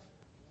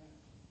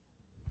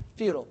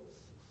 Futile.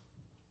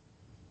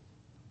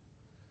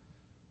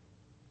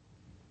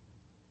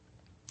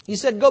 He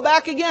said, go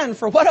back again,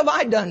 for what have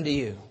I done to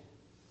you?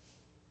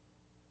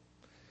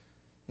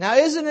 Now,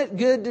 isn't it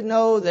good to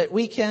know that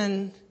we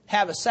can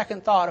have a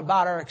second thought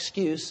about our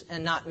excuse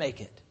and not make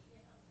it?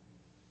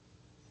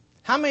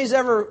 How many's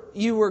ever,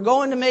 you were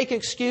going to make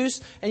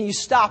excuse and you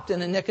stopped in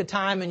the nick of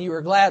time and you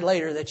were glad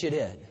later that you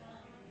did?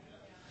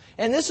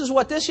 And this is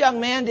what this young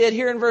man did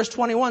here in verse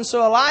 21.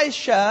 So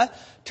Elisha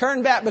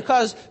turned back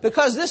because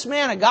this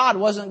man of God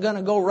wasn't going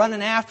to go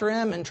running after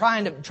him and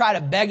try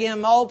to beg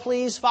him, oh,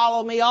 please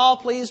follow me, oh,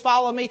 please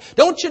follow me.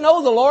 Don't you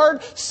know the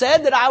Lord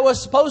said that I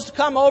was supposed to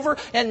come over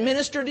and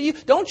minister to you?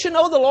 Don't you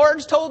know the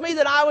Lord's told me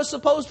that I was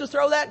supposed to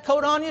throw that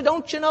coat on you?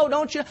 Don't you know?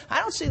 I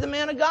don't see the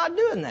man of God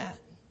doing that.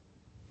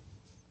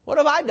 What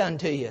have I done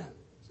to you?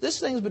 This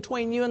thing's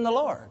between you and the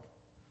Lord.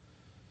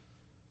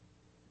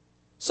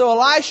 So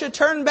Elisha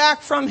turned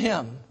back from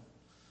him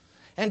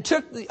and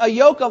took a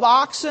yoke of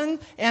oxen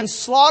and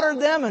slaughtered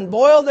them and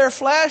boiled their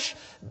flesh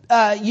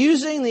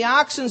using the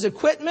oxen's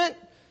equipment.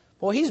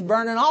 Well, he's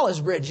burning all his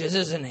bridges,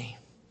 isn't he?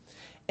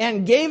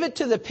 And gave it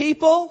to the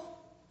people.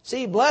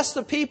 See, bless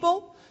the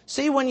people.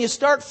 See, when you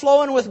start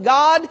flowing with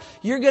God,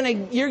 you're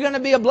gonna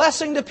be a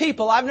blessing to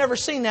people. I've never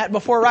seen that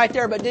before right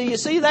there, but do you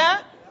see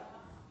that?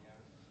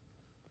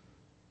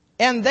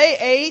 And they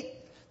ate.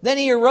 Then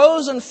he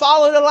arose and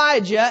followed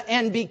Elijah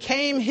and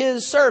became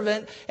his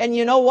servant. And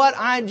you know what?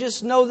 I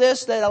just know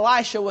this, that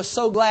Elisha was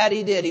so glad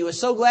he did. He was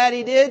so glad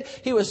he did.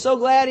 He was so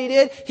glad he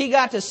did. He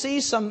got to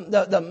see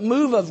the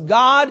move of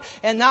God.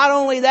 And not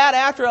only that,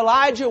 after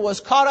Elijah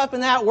was caught up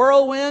in that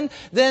whirlwind,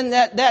 then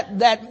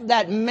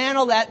that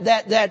mantle,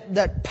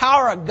 that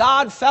power of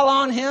God fell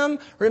on him.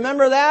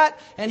 Remember that?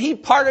 And he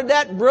parted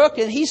that brook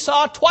and he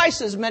saw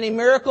twice as many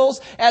miracles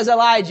as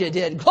Elijah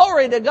did.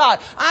 Glory to God.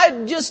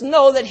 I just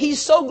know that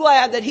he's so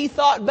glad that he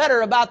thought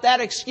better about that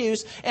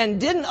excuse and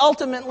didn't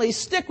ultimately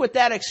stick with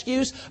that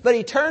excuse, but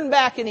he turned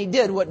back and he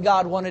did what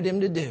God wanted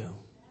him to do.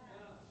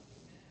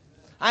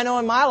 I know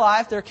in my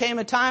life there came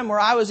a time where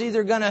I was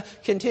either going to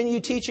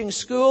continue teaching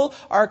school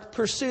or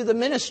pursue the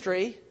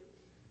ministry.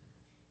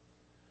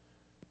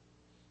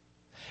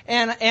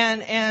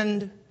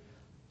 And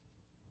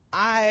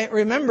I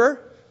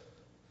remember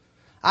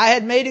I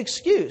had made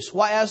excuse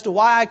as to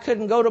why I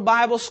couldn't go to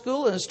Bible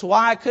school, as to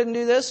why I couldn't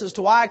do this, as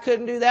to why I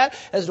couldn't do that,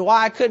 as to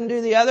why I couldn't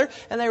do the other.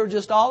 And they were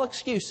just all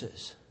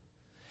excuses.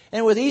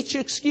 And with each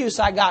excuse,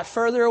 I got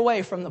further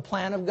away from the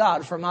plan of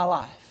God for my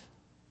life.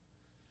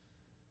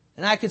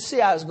 And I could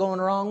see I was going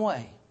the wrong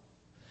way.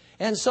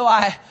 And so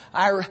I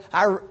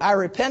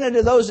repented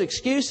of those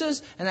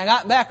excuses and I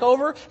got back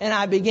over and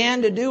I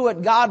began to do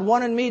what God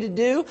wanted me to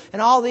do.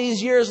 And all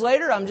these years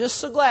later, I'm just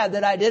so glad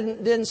that I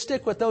didn't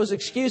stick with those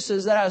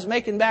excuses that I was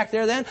making back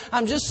there then.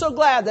 I'm just so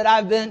glad that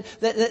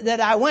that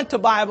I went to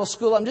Bible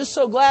school. I'm just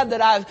so glad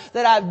that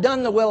I've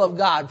done the will of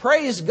God.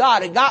 Praise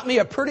God. It got me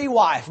a pretty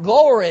wife.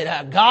 Glory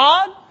to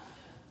God.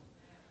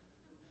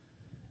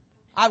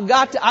 I've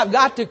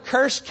got to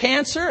curse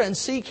cancer and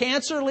see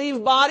cancer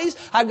leave bodies.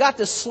 I've got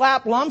to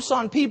slap lumps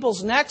on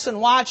people's necks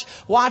and watch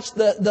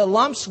the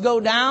lumps go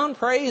down.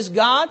 Praise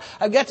God.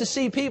 I've got to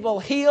see people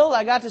healed.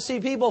 I got to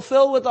see people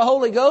filled with the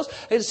Holy Ghost.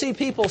 I got to see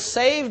people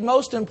saved,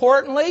 most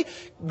importantly.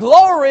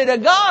 Glory to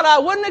God. I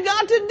wouldn't have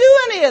got to do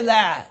any of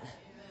that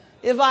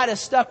if I'd have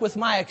stuck with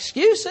my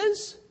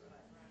excuses.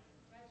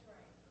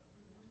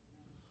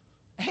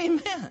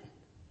 Amen.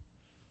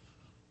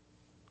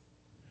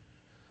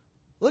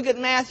 Look at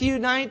Matthew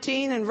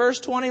 19 and verse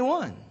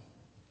 21.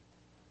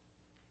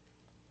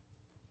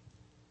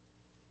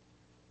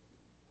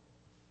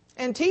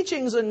 And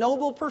teaching's a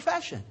noble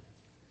profession.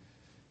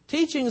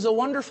 Teaching's a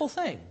wonderful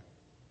thing.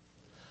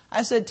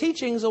 I said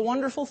teaching's a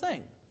wonderful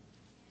thing.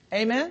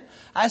 Amen?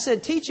 I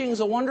said teaching's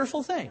a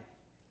wonderful thing.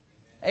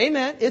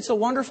 Amen. It's a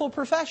wonderful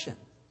profession.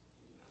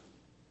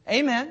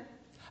 Amen.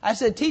 I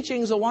said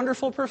teaching's a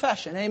wonderful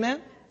profession.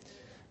 Amen.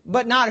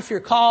 But not if you're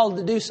called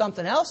to do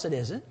something else it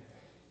isn't.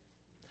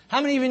 How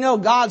many of you know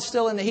God's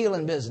still in the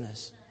healing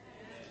business?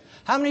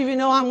 How many of you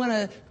know I'm going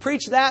to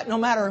preach that no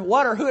matter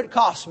what or who it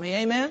costs me?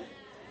 Amen?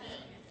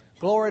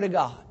 Glory to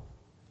God.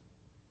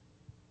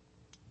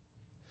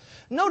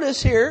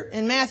 Notice here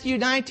in Matthew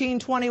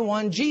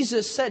 19:21,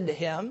 Jesus said to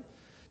him,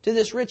 to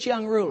this rich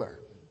young ruler,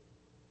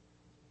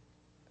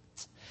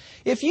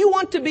 if you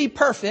want to be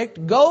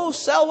perfect, go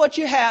sell what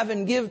you have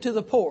and give to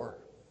the poor.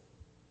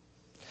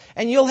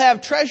 And you'll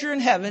have treasure in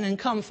heaven, and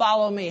come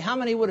follow me. How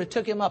many would have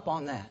took him up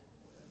on that?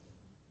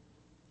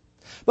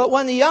 But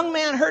when the young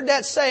man heard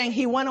that saying,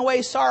 he went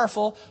away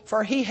sorrowful,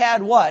 for he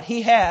had what?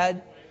 He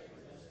had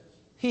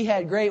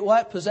great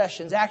what?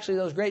 Possessions. Actually,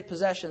 those great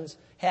possessions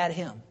had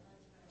him.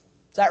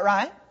 Is that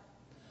right?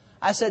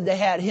 I said they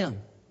had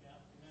him.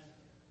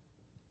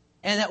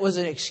 And that was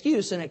an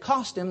excuse, and it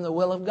cost him the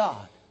will of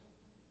God.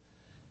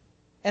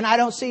 And I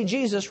don't see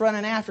Jesus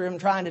running after him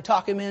trying to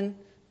talk him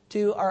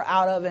into or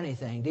out of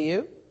anything. Do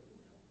you?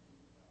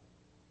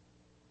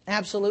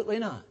 Absolutely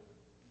not.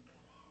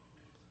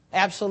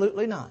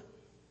 Absolutely not.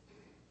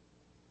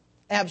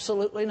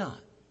 Absolutely not.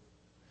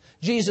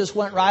 Jesus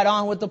went right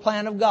on with the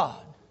plan of God.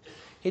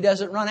 He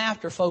doesn't run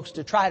after folks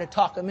to try to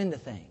talk them into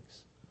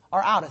things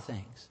or out of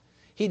things.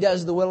 He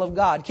does the will of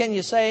God. Can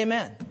you say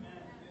amen?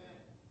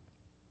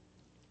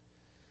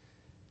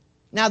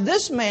 Now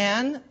this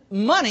man,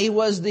 money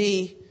was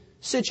the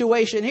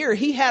situation here.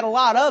 He had a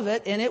lot of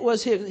it, and it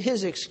was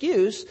his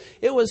excuse.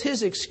 It was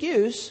his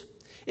excuse.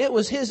 It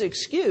was his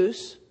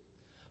excuse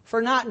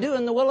for not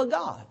doing the will of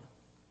God.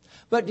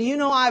 But do you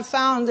know, I've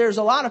found there's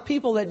a lot of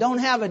people that don't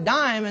have a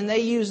dime, and they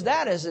use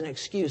that as an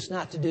excuse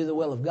not to do the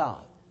will of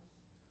God.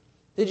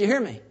 Did you hear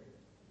me?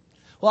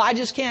 Well, I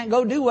just can't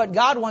go do what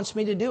God wants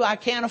me to do. I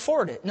can't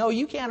afford it. No,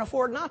 you can't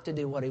afford not to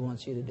do what He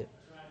wants you to do.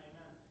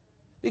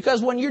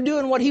 Because when you're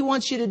doing what He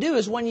wants you to do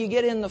is when you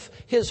get in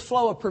His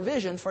flow of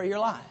provision for your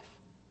life.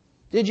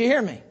 Did you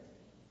hear me?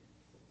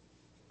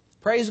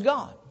 Praise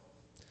God.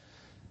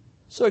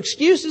 So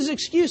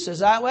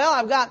excuses.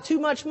 I've got too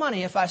much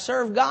money. If I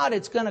serve God,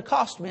 it's going to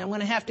cost me. I'm going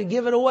to have to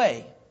give it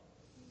away.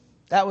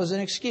 That was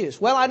an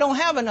excuse. Well, I don't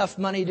have enough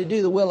money to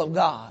do the will of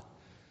God.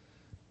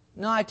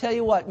 No, I tell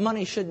you what,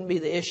 money shouldn't be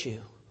the issue.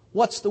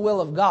 What's the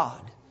will of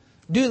God?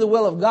 Do the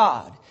will of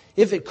God.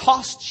 If it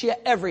costs you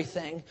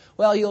everything,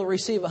 well, you'll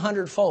receive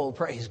 100-fold,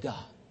 praise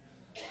God.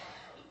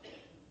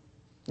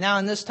 Now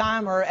in this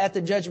time or at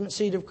the judgment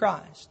seat of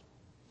Christ.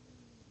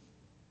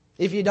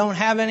 If you don't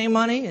have any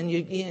money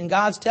and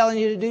God's telling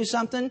you to do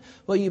something,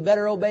 well, you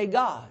better obey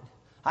God.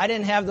 I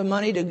didn't have the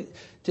money to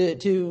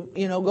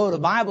go to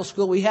Bible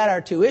school. We had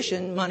our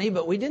tuition money,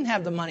 but we didn't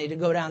have the money to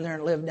go down there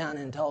and live down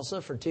in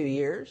Tulsa for 2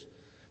 years.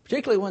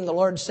 Particularly when the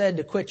Lord said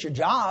to quit your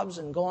jobs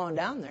and go on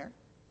down there.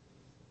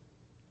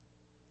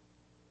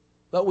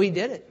 But we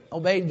did it,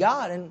 obeyed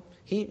God, and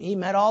He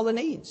met all the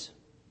needs.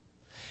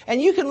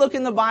 And you can look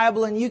in the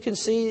Bible and you can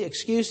see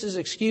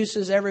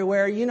excuses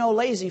everywhere. You know,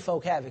 lazy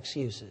folk have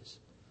excuses.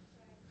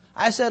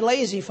 I said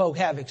lazy folk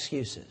have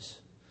excuses.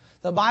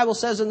 The Bible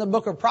says in the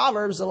book of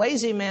Proverbs, the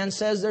lazy man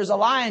says there's a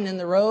lion in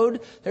the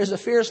road, there's a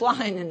fierce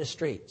lion in the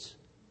streets.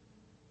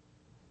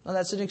 Well,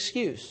 that's an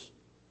excuse.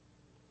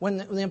 When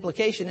the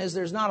implication is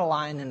there's not a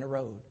lion in the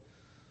road.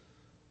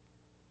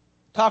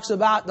 Talks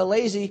about the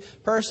lazy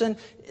person.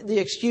 The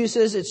excuse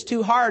is it's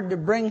too hard to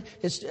bring.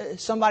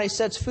 Somebody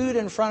sets food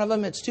in front of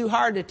them. It's too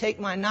hard to take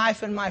my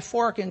knife and my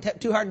fork, and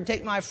too hard to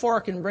take my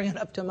fork and bring it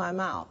up to my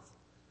mouth.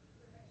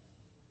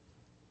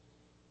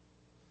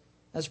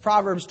 That's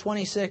Proverbs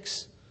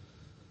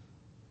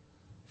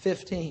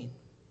 26:15.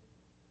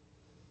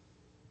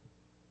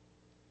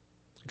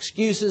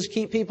 Excuses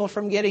keep people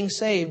from getting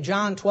saved.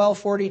 John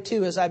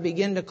 12:42 as I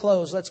begin to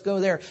close. Let's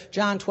go there.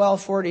 John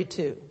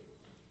 12:42.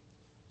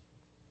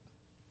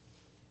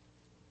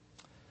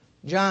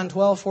 John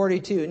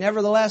 12:42.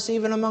 Nevertheless,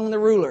 even among the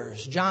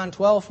rulers. John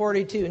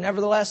 12:42.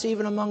 Nevertheless,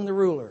 even among the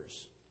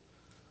rulers.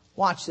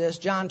 Watch this.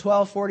 John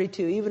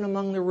 12:42. Even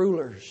among the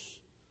rulers,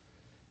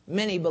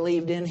 many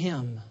believed in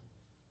Him.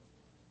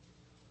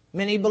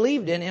 Many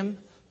believed in Him,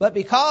 but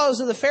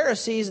because of the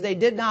Pharisees, they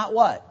did not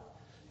what?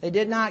 They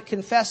did not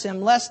confess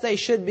Him, lest they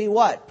should be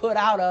what? Put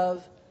out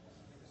of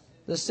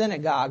the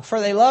synagogue. For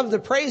they loved the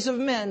praise of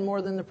men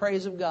more than the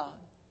praise of God.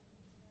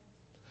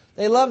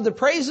 They loved the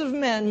praise of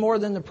men more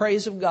than the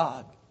praise of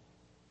God.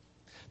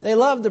 They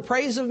loved the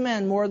praise of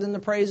men more than the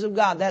praise of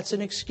God. That's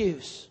an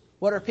excuse.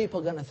 What are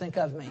people going to think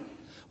of me?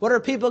 What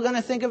are people going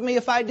to think of me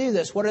if I do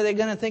this? What are they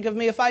going to think of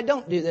me if I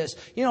don't do this?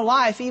 You know,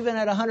 life, even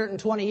at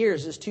 120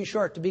 years, is too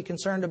short to be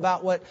concerned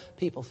about what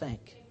people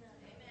think.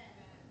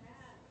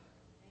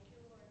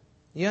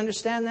 You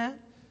understand that?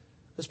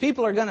 Because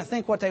people are going to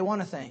think what they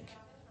want to think.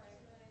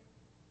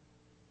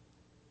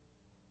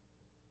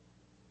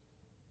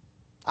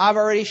 I've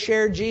already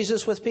shared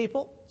Jesus with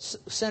people,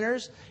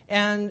 sinners,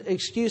 and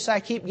excuse I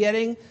keep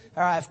getting,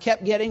 or I've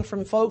kept getting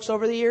from folks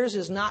over the years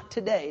is not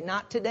today,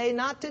 not today,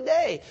 not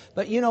today.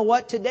 But you know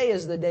what? Today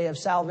is the day of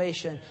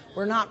salvation.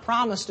 We're not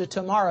promised a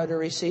tomorrow to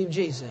receive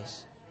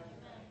Jesus.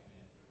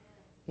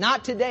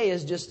 Not today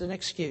is just an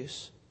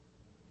excuse.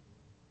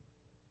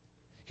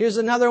 Here's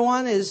another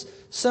one is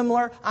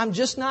similar. I'm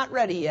just not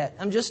ready yet.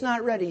 I'm just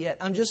not ready yet.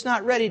 I'm just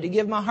not ready to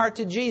give my heart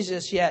to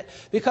Jesus yet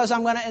because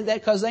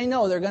they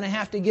know they're going to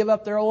have to give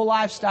up their old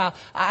lifestyle.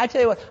 I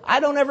tell you what, I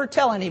don't ever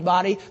tell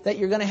anybody that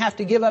you're going to have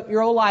to give up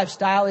your old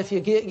lifestyle if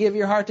you give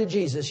your heart to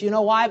Jesus. You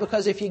know why?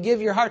 Because if you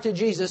give your heart to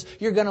Jesus,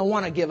 you're going to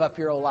want to give up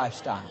your old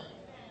lifestyle.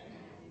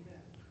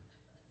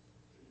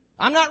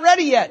 I'm not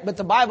ready yet, but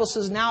the Bible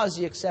says now is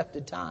the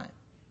accepted time.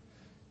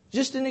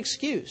 Just an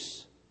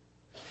excuse.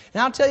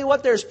 And I'll tell you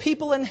what, there's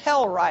people in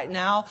hell right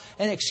now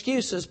and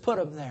excuses put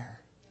them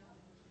there.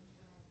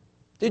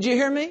 Did you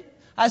hear me?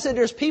 I said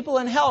there's people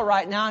in hell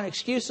right now and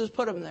excuses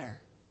put them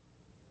there.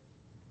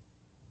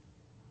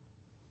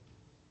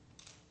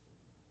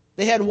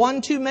 They had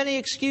one too many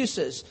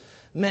excuses.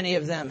 Many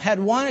of them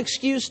had one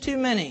excuse too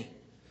many.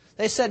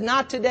 They said,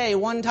 not today,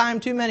 one time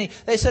too many.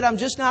 They said, I'm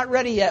just not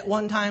ready yet,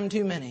 one time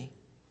too many.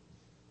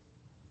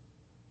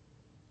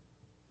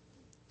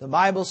 The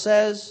Bible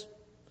says,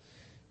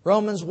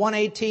 Romans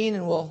 1:18,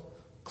 and we'll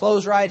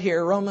close right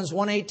here. Romans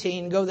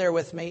 1:18, go there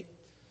with me.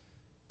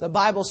 The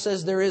Bible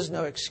says there is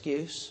no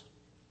excuse.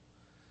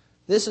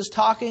 This is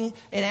talking,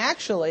 and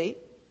actually,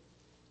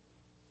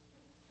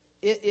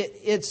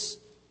 it's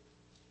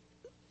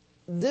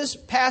this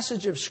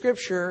passage of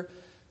Scripture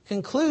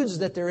concludes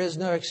that there is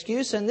no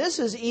excuse, and this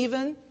is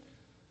even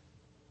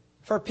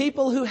for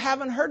people who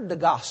haven't heard the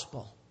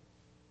gospel.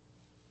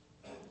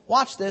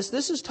 Watch this.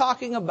 This is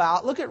talking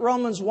about, look at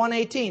Romans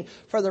 1:18.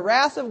 For the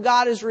wrath of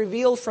God is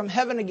revealed from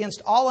heaven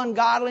against all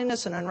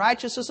ungodliness and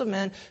unrighteousness of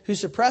men who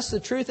suppress the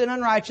truth in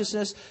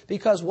unrighteousness,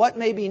 because what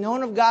may be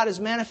known of God is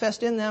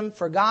manifest in them,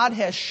 for God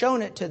has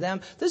shown it to them.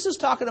 This is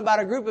talking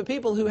about a group of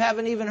people who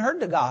haven't even heard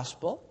the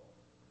gospel.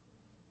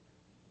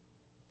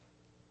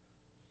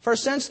 For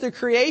since the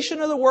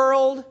creation of the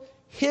world,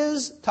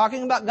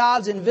 talking about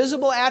God's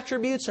invisible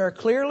attributes are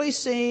clearly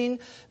seen,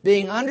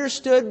 being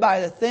understood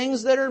by the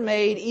things that are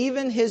made,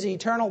 even His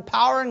eternal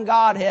power and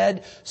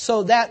Godhead,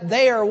 so that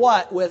they are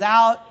what?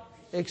 Without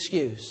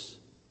excuse.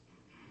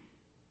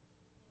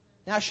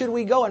 Now, should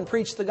we go and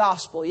preach the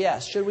gospel?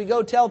 Yes. Should we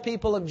go tell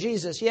people of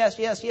Jesus? Yes,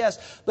 yes,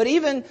 yes. But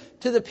even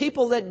to the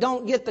people that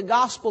don't get the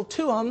gospel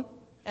to them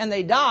and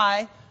they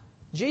die,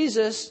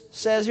 Jesus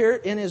says here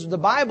the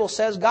Bible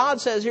says, God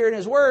says here in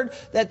His Word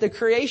that the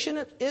creation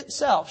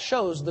itself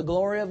shows the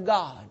glory of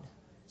God.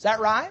 Is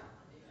that right?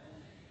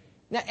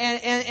 Now,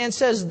 and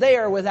says they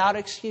are without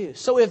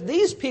excuse. So if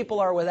these people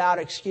are without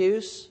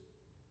excuse,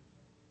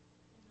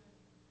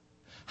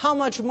 how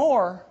much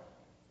more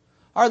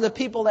are the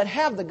people that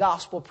have the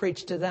gospel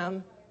preached to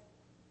them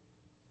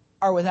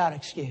are without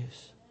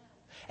excuse?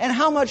 And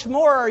how much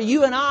more are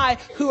you and I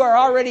who are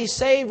already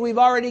saved, we've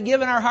already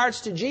given our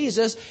hearts to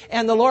Jesus,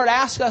 and the Lord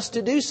asks us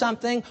to do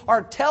something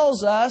or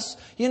tells us,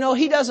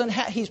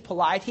 He's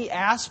polite, He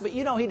asks, but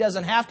He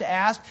doesn't have to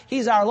ask.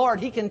 He's our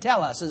Lord, He can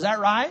tell us. Is that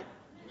right?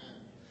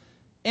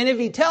 And if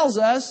He tells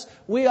us,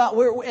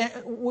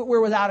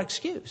 we're without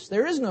excuse.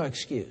 There is no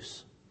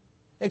excuse.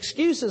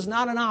 Excuse is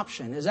not an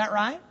option. Is that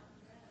right?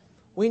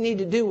 We need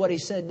to do what He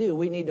said do.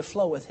 We need to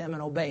flow with Him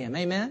and obey Him.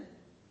 Amen?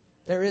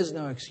 There is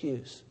no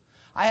excuse.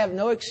 I have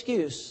no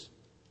excuse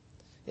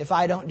if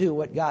I don't do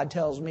what God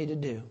tells me to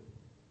do.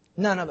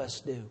 None of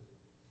us do.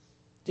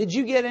 Did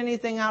you get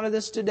anything out of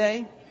this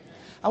today?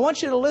 I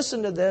want you to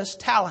listen to this.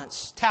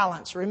 Talents.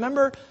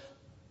 Remember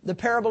the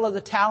parable of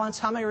the talents?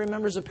 How many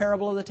remembers the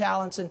parable of the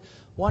talents? And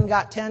one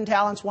got 10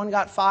 talents, one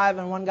got 5,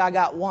 and one guy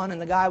got 1.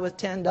 And the guy with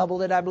 10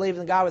 doubled it, I believe.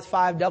 And the guy with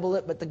 5 doubled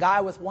it. But the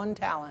guy with 1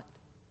 talent,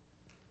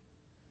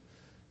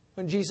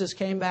 when Jesus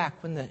came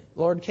back, when the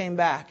Lord came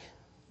back,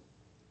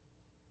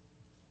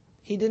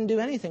 he didn't do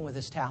anything with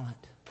his talent.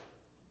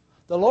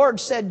 The Lord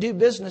said, do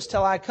business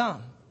till I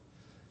come.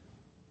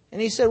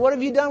 And he said, what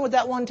have you done with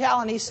that 1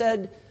 talent? He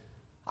said,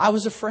 I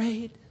was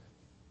afraid.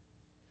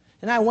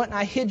 And I went and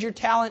I hid your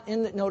talent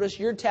in the, notice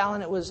your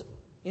talent, it was,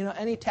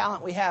 any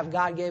talent we have,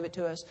 God gave it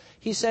to us.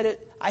 He said,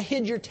 I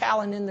hid your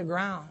talent in the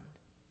ground.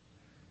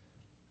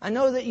 I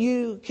know that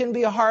you can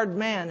be a hard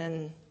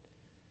man,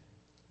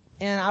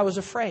 and I was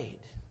afraid.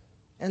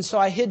 And so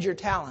I hid your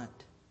talent.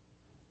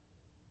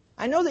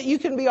 I know that you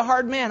can be a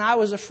hard man. I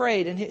was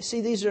afraid. And see,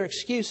 these are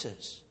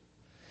excuses.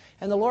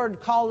 And the Lord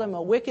called him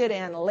a wicked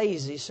and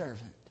lazy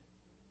servant.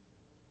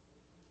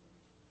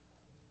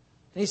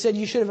 And He said,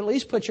 you should have at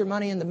least put your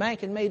money in the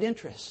bank and made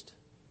interest.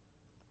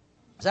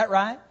 Is that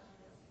right?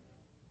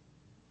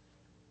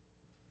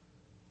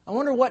 I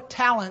wonder what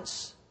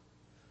talents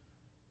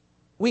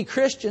we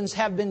Christians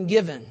have been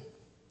given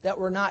that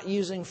we're not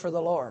using for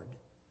the Lord.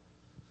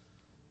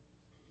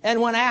 And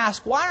when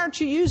asked, why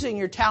aren't you using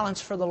your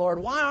talents for the Lord?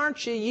 Why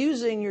aren't you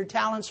using your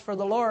talents for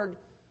the Lord?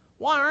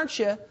 Why aren't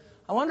you?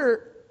 I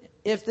wonder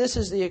if this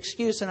is the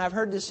excuse, and I've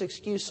heard this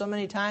excuse so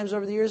many times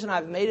over the years, and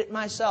I've made it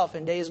myself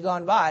in days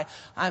gone by.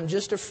 I'm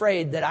just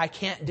afraid that I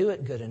can't do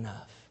it good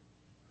enough.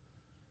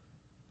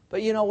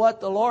 But you know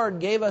what? The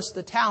Lord gave us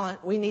the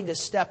talent. We need to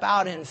step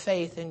out in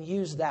faith and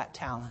use that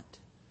talent.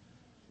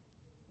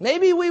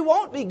 Maybe we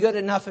won't be good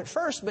enough at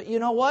first, but you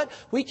know what?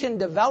 We can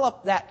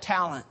develop that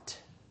talent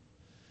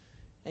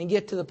and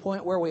get to the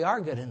point where we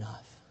are good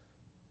enough.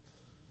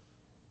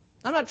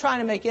 I'm not trying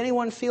to make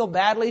anyone feel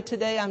badly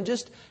today. I'm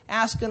just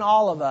asking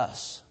all of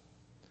us.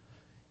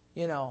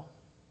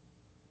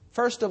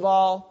 First of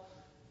all,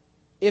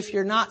 if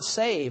you're not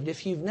saved,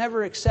 if you've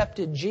never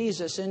accepted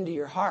Jesus into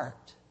your heart,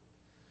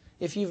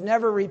 if you've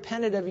never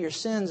repented of your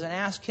sins and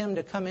asked Him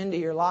to come into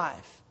your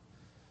life,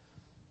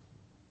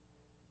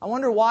 I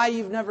wonder why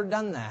you've never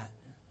done that.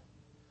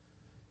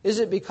 Is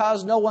it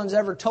because no one's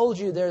ever told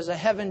you there's a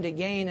heaven to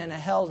gain and a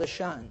hell to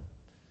shun?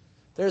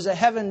 There's a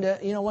heaven to,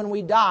 when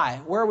we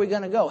die, where are we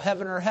going to go?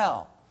 Heaven or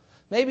hell?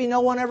 Maybe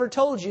no one ever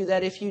told you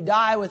that if you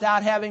die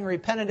without having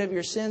repented of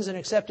your sins and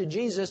accepted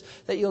Jesus,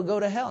 that you'll go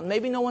to hell.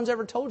 Maybe no one's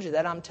ever told you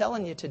that. I'm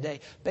telling you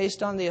today,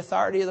 based on the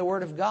authority of the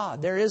Word of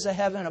God. There is a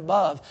heaven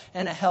above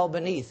and a hell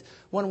beneath.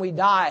 When we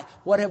die,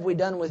 what have we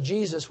done with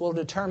Jesus will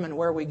determine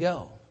where we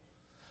go.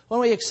 When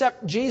we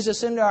accept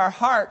Jesus into our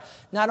heart,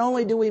 not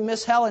only do we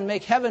miss hell and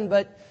make heaven,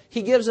 but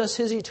He gives us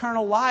His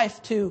eternal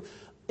life to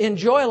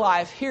enjoy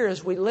life here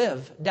as we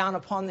live down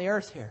upon the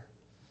earth here.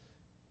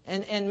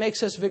 And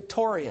makes us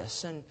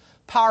victorious and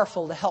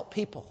powerful to help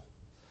people.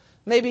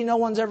 Maybe no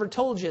one's ever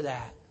told you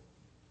that.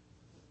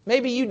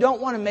 Maybe you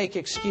don't want to make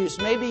excuse.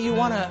 Maybe you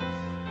want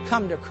to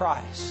come to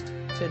Christ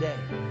today.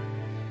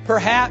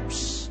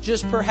 Perhaps,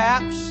 just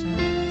perhaps,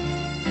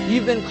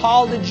 you've been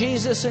called to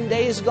Jesus in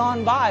days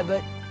gone by,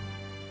 but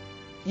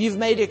you've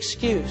made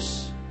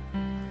excuse.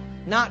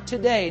 Not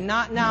today,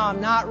 not now,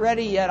 I'm not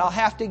ready yet. I'll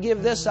have to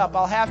give this up.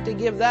 I'll have to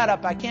give that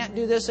up. I can't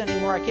do this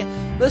anymore. I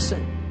can't.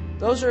 Listen,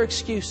 those are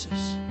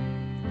excuses.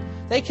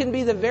 They can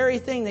be the very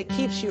thing that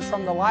keeps you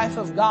from the life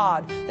of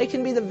God. They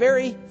can be the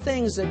very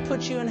things that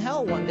put you in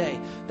hell one day.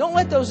 Don't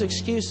let those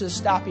excuses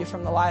stop you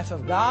from the life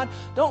of God.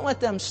 Don't let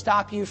them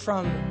stop you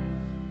from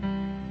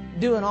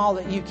doing all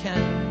that you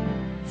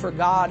can for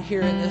God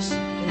here in this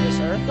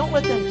earth. Don't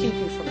let them keep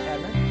you from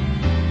heaven.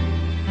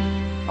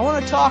 I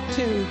want to talk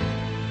to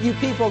you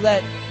people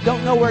that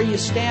don't know where you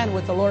stand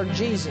with the Lord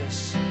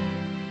Jesus.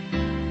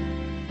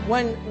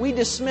 When we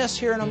dismiss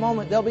here in a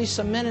moment, there'll be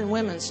some men and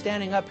women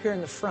standing up here in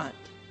the front.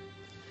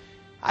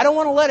 I don't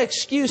want to let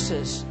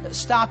excuses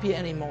stop you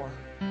anymore.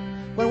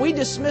 When we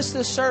dismiss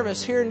this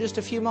service here in just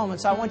a few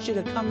moments, I want you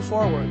to come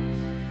forward,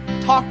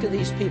 talk to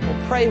these people,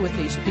 pray with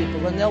these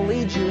people, and they'll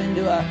lead you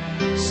into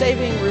a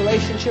saving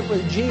relationship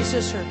with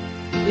Jesus. Or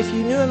if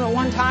you knew Him at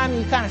one time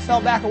and you kind of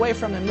fell back away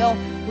from Him, they'll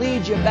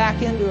lead you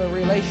back into a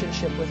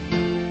relationship with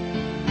Him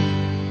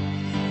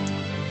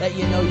that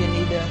you know you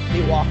need to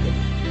be walking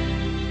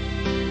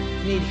in.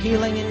 You need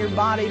healing in your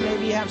body.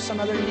 Maybe you have some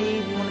other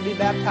need. You want to be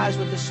baptized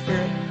with the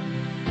Spirit.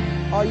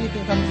 Oh, you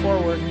can come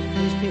forward.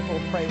 These people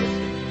will pray with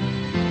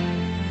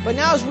you. But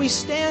now as we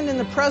stand in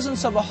the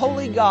presence of a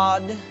holy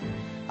God,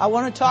 I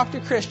want to talk to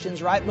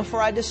Christians right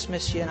before I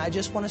dismiss you. And I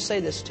just want to say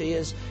this to you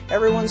as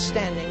everyone's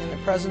standing in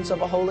the presence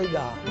of a holy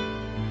God.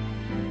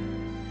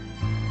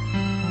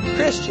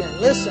 Christian,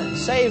 listen,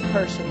 saved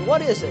person,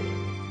 what is it?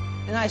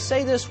 And I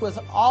say this with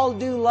all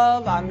due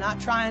love. I'm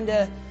not trying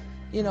to,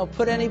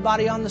 put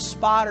anybody on the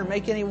spot or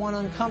make anyone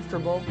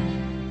uncomfortable.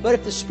 But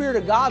if the Spirit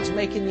of God's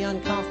making you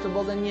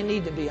uncomfortable, then you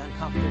need to be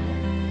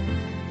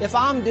uncomfortable. If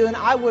I'm doing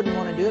it, I wouldn't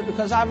want to do it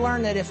because I've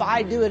learned that if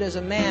I do it as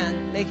a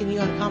man, making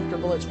you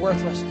uncomfortable, it's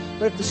worthless.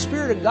 But if the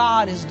Spirit of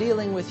God is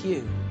dealing with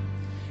you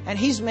and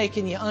He's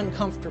making you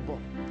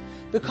uncomfortable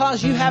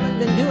because you haven't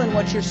been doing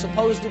what you're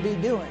supposed to be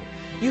doing,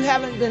 you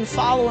haven't been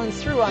following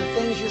through on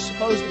things you're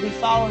supposed to be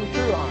following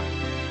through on,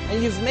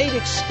 and you've made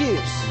excuse.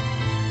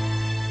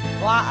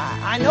 Well,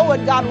 I know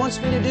what God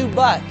wants me to do,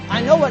 but. I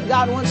know what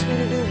God wants me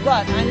to do,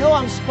 but. I know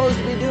I'm supposed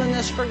to be doing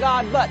this for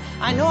God, but.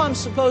 I know I'm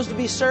supposed to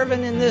be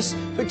serving in this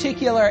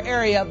particular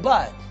area,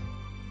 but.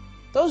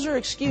 Those are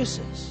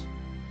excuses.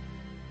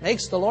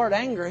 Makes the Lord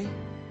angry.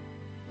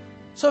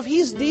 So if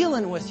He's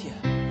dealing with you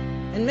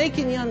and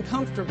making you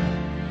uncomfortable,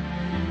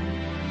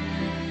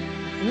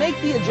 make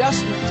the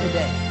adjustment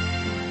today.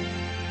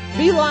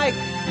 Be like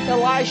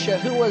Elisha,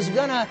 who was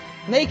going to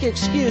make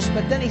excuse,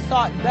 but then he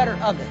thought better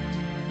of it.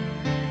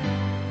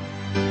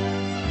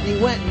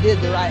 He went and did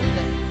the right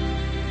thing.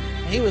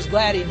 And he was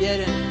glad he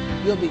did,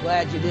 and you'll be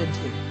glad you did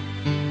too.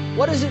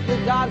 What is it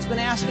that God's been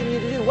asking you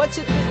to do? What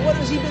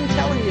has He been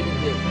telling you to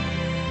do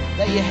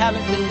that you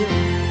haven't been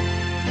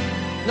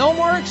doing? No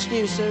more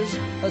excuses.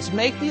 Let's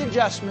make the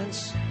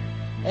adjustments,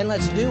 and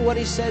let's do what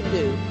He said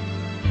do.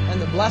 And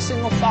the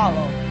blessing will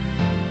follow,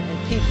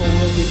 and people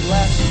will be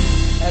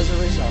blessed as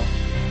a result.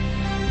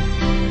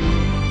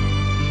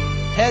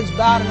 Heads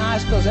bowed and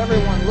eyes closed,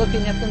 everyone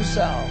looking at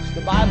themselves.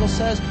 The Bible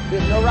says we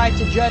have no right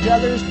to judge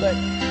others, but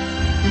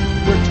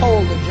we're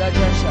told to judge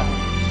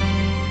ourselves.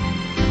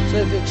 So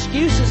if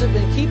excuses have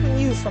been keeping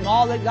you from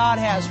all that God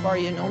has for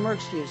you, no more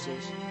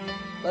excuses.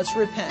 Let's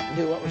repent and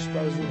do what we're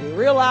supposed to do.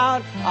 Real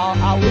loud,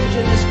 I'll lead you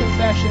in this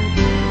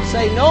confession.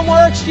 Say, no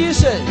more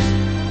excuses.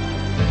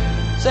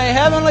 Say,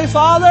 Heavenly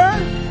Father,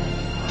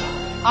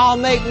 I'll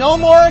make no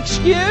more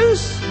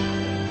excuse.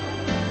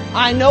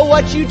 I know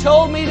what You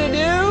told me to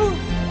do.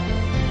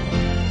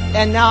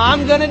 And now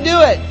I'm going to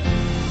do it.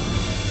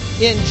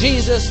 In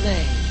Jesus'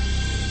 name.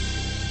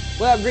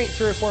 Well, greet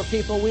 3 or 4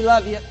 people. We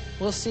love you.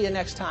 We'll see you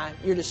next time.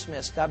 You're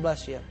dismissed. God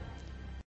bless you.